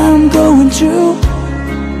pain I'm going through.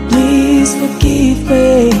 Please forgive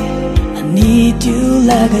me, I need you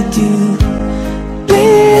like I do.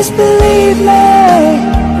 Please believe me,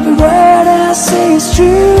 every word I say is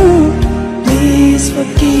true. Please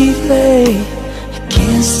forgive me, I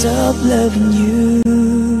can't stop loving you.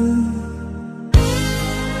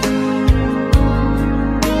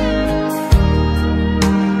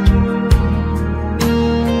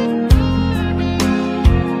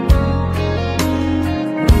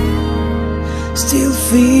 Still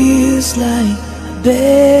feels like the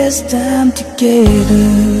best time together.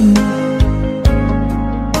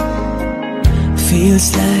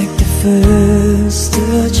 Feels like the first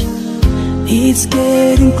touch. It's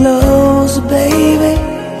getting closer, baby.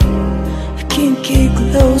 I can't get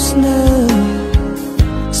close now.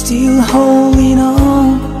 Still holding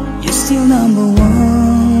on, you're still number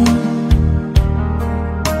one.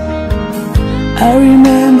 I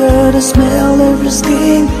remember the smell of your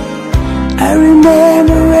skin. I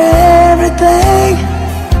remember everything.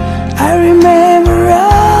 I remember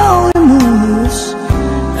all your moves.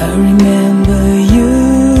 I remember you,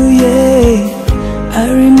 yeah. I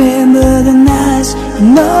remember the nights,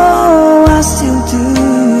 no, I still do.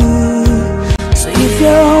 So if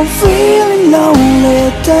you're feeling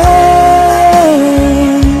lonely,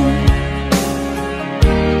 down,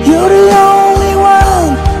 you're the only one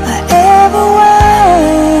I ever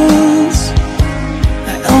want. I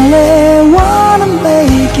only wanna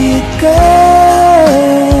make it,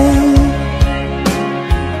 girl.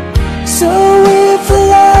 So if I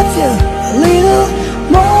love you a little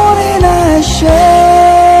more than I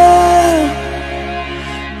should,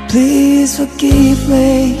 please forgive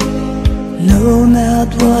me, know not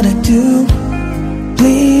what I do.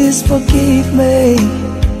 Please forgive me,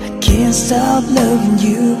 I can't stop loving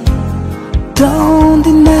you. Don't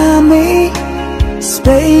deny me this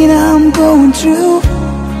pain I'm going through.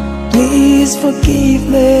 Please forgive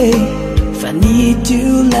me if I need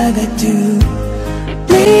you like I do.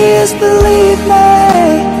 Please believe me,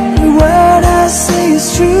 every word I say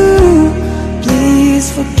is true. Please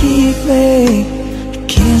forgive me, I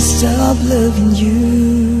can't stop loving you.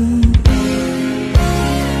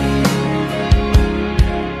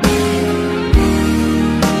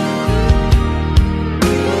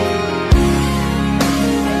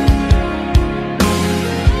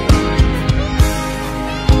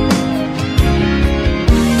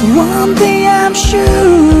 One thing I'm sure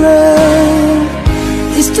of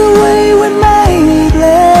is the way we made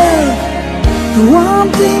love. The one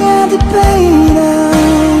thing I debate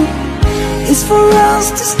on is for us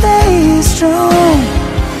to stay strong.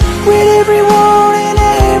 With every word and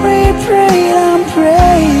every prayer I'm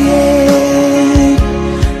praying.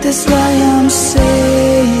 That's why I'm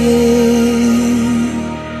saying,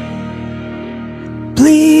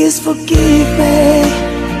 please forgive me,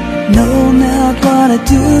 know not what I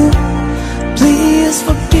do. Please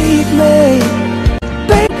forgive me,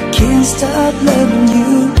 babe, can't stop loving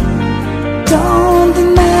you. Don't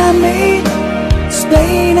deny me this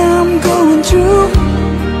pain I'm going through.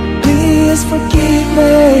 Please forgive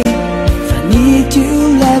me if I need you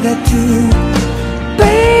like I do.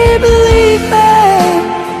 Babe, believe me,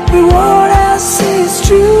 every word I say is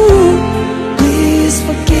true. Please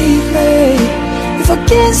forgive me if I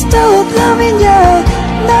can't stop loving you.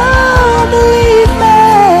 No, believe me,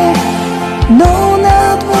 know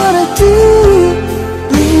not what I do.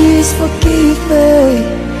 Please forgive me,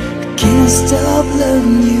 I can't stop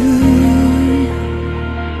loving you.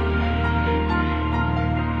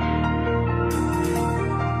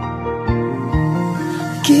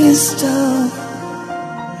 I can't stop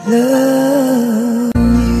loving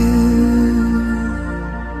you.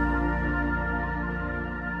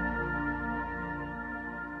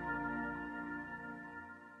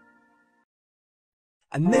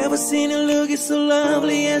 I've never seen you looking so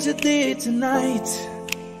lovely as you did tonight.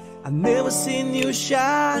 I've never seen you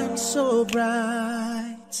shine so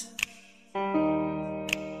bright.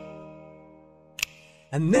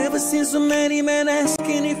 I've never seen so many men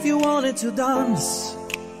asking if you wanted to dance.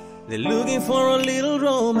 They're looking for a little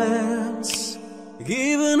romance,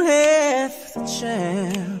 given half the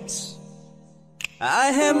chance.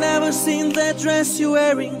 I have never seen that dress you're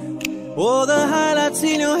wearing, or the highlights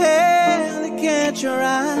in your hair that catch your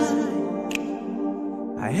eye.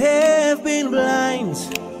 I have been blind,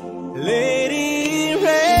 Lady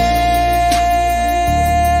Red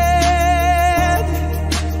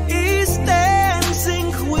is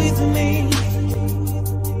dancing with me.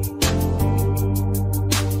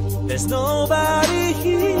 There's nobody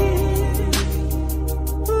here.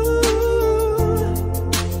 Ooh,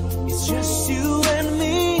 it's just you and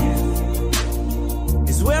me.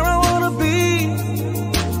 It's where I wanna be.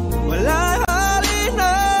 Well, I hardly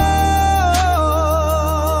know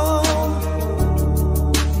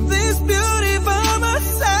this beauty by my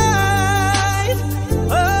side.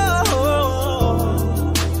 Oh,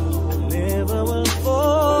 I never will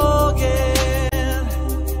forget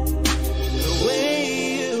the way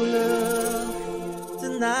you look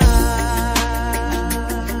tonight.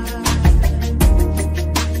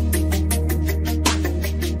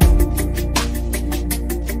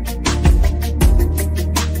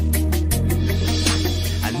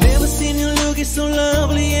 So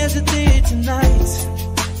lovely as you did tonight.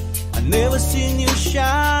 I've never seen you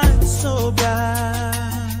shine so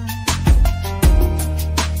bright.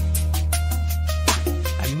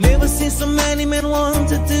 I've never seen so many men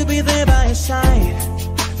wanted to be there by your side.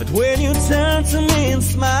 But when you turned to me and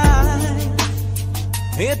smiled,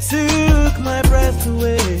 it took my breath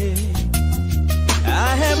away.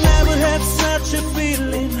 I have never had such a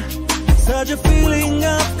feeling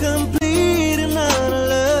of complete and utter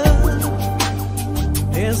love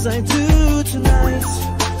as I do tonight.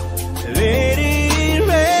 Lady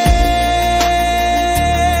Red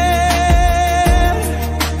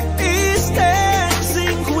is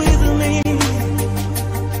dancing with me,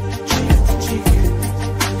 cheek to cheek.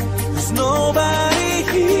 There's nobody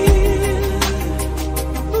here.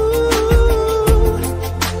 Ooh,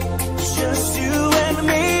 it's just you and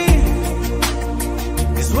me.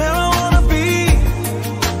 It's where I wanna be.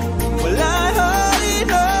 Well, I already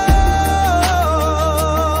know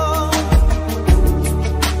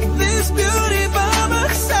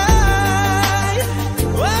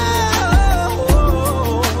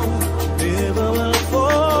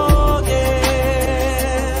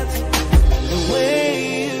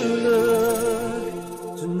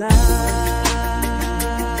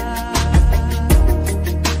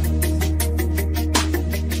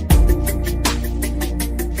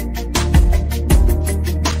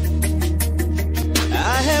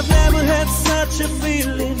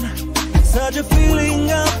such a feeling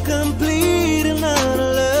of complete and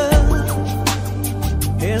utter love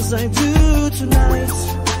as I do tonight.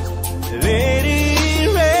 Lady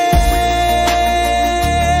Red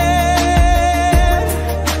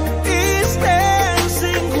is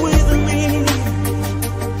dancing with me,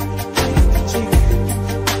 cheek to cheek.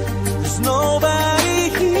 There's nobody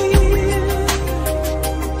here.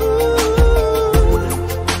 Ooh,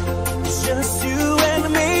 it's just you and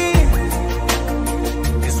me.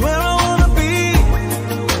 It's where I wanna be.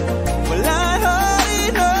 Well, I already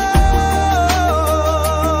know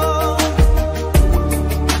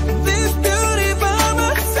this beauty by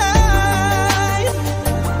my side.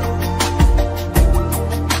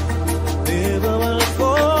 Never will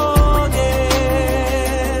forget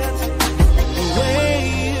the way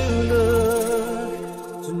you look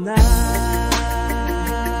tonight,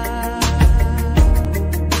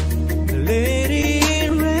 Lady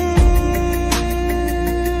Red,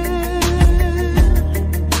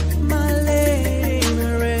 my Lady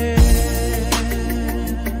Red,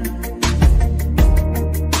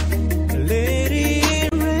 Lady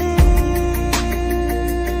Red,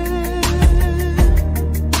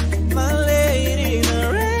 my Lady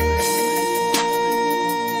Red.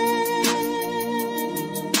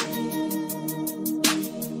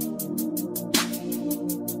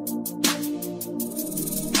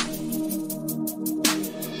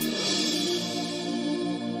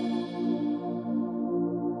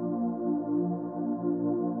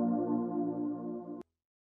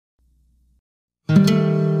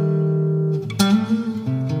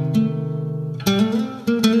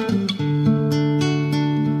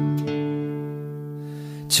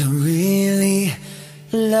 To really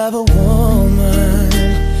love a woman,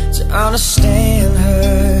 to understand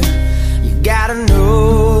her, you gotta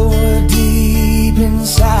know her deep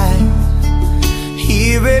inside.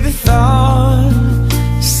 Hear every thought,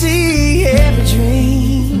 see every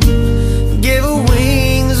dream, give her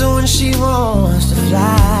wings when she wants to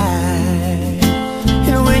fly.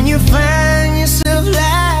 And when you find yourself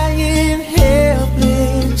lying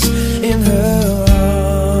helpless in her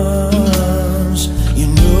arms, you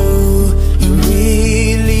know you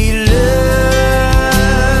really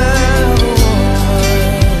love a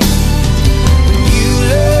woman. When you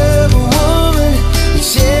love a woman, you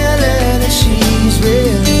tell her that she's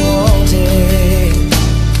really wanted.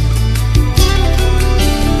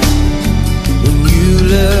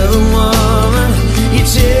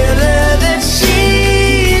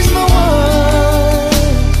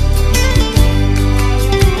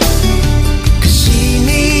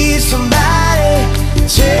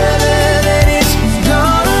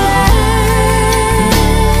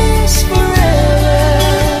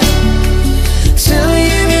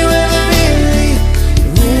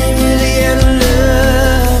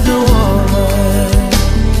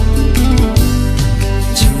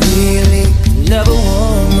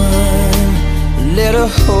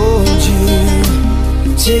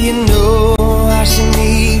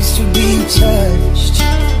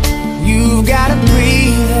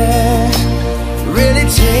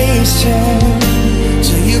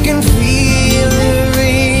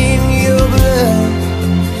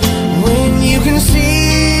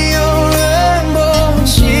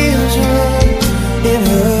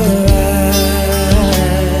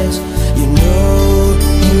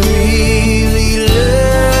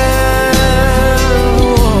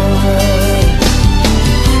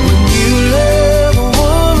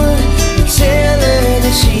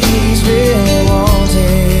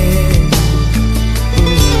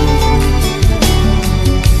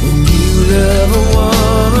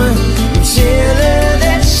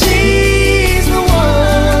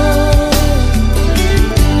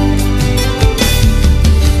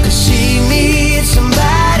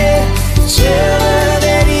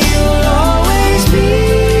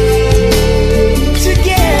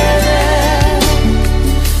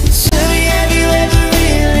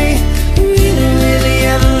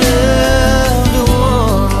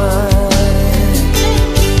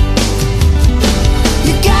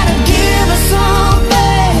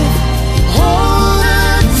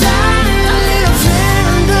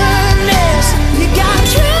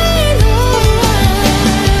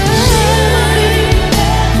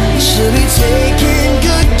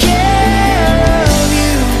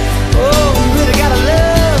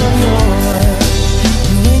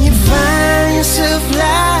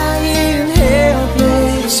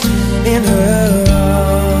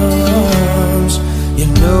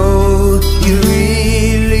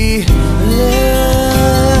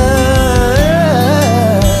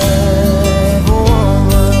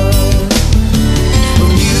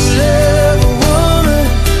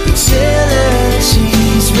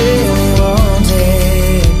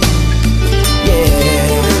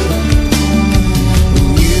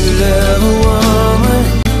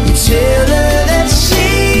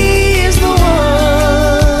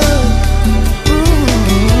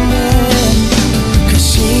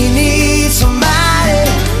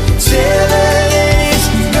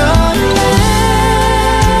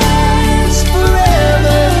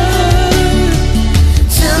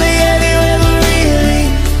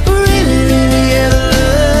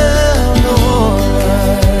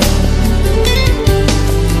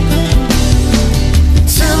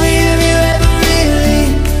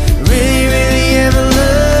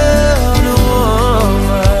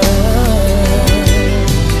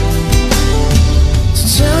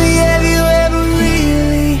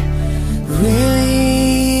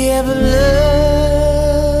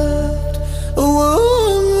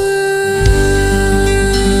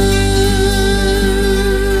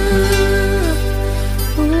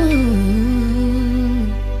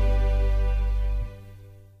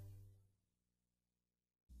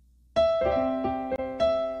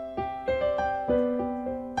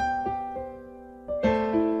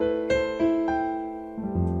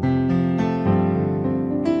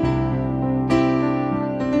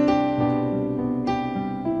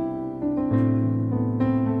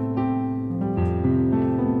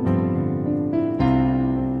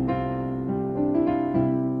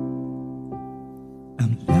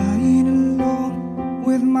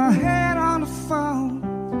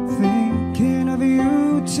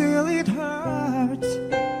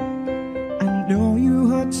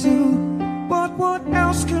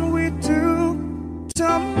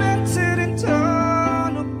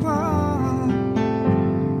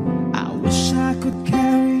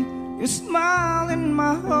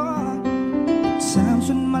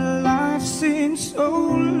 so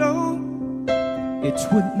low. It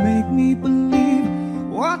would make me believe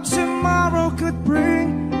what tomorrow could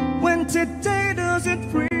bring, when today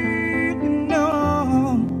doesn't really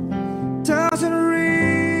know, doesn't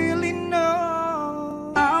really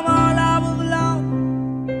know. I'm all out of love,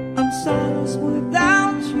 I'm silent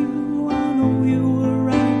without you. I know you were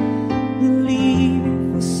right to leave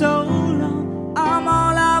me for so long. I'm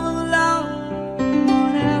all out of love,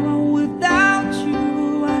 whatever without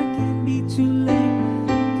you. I can't be too late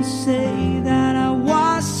to say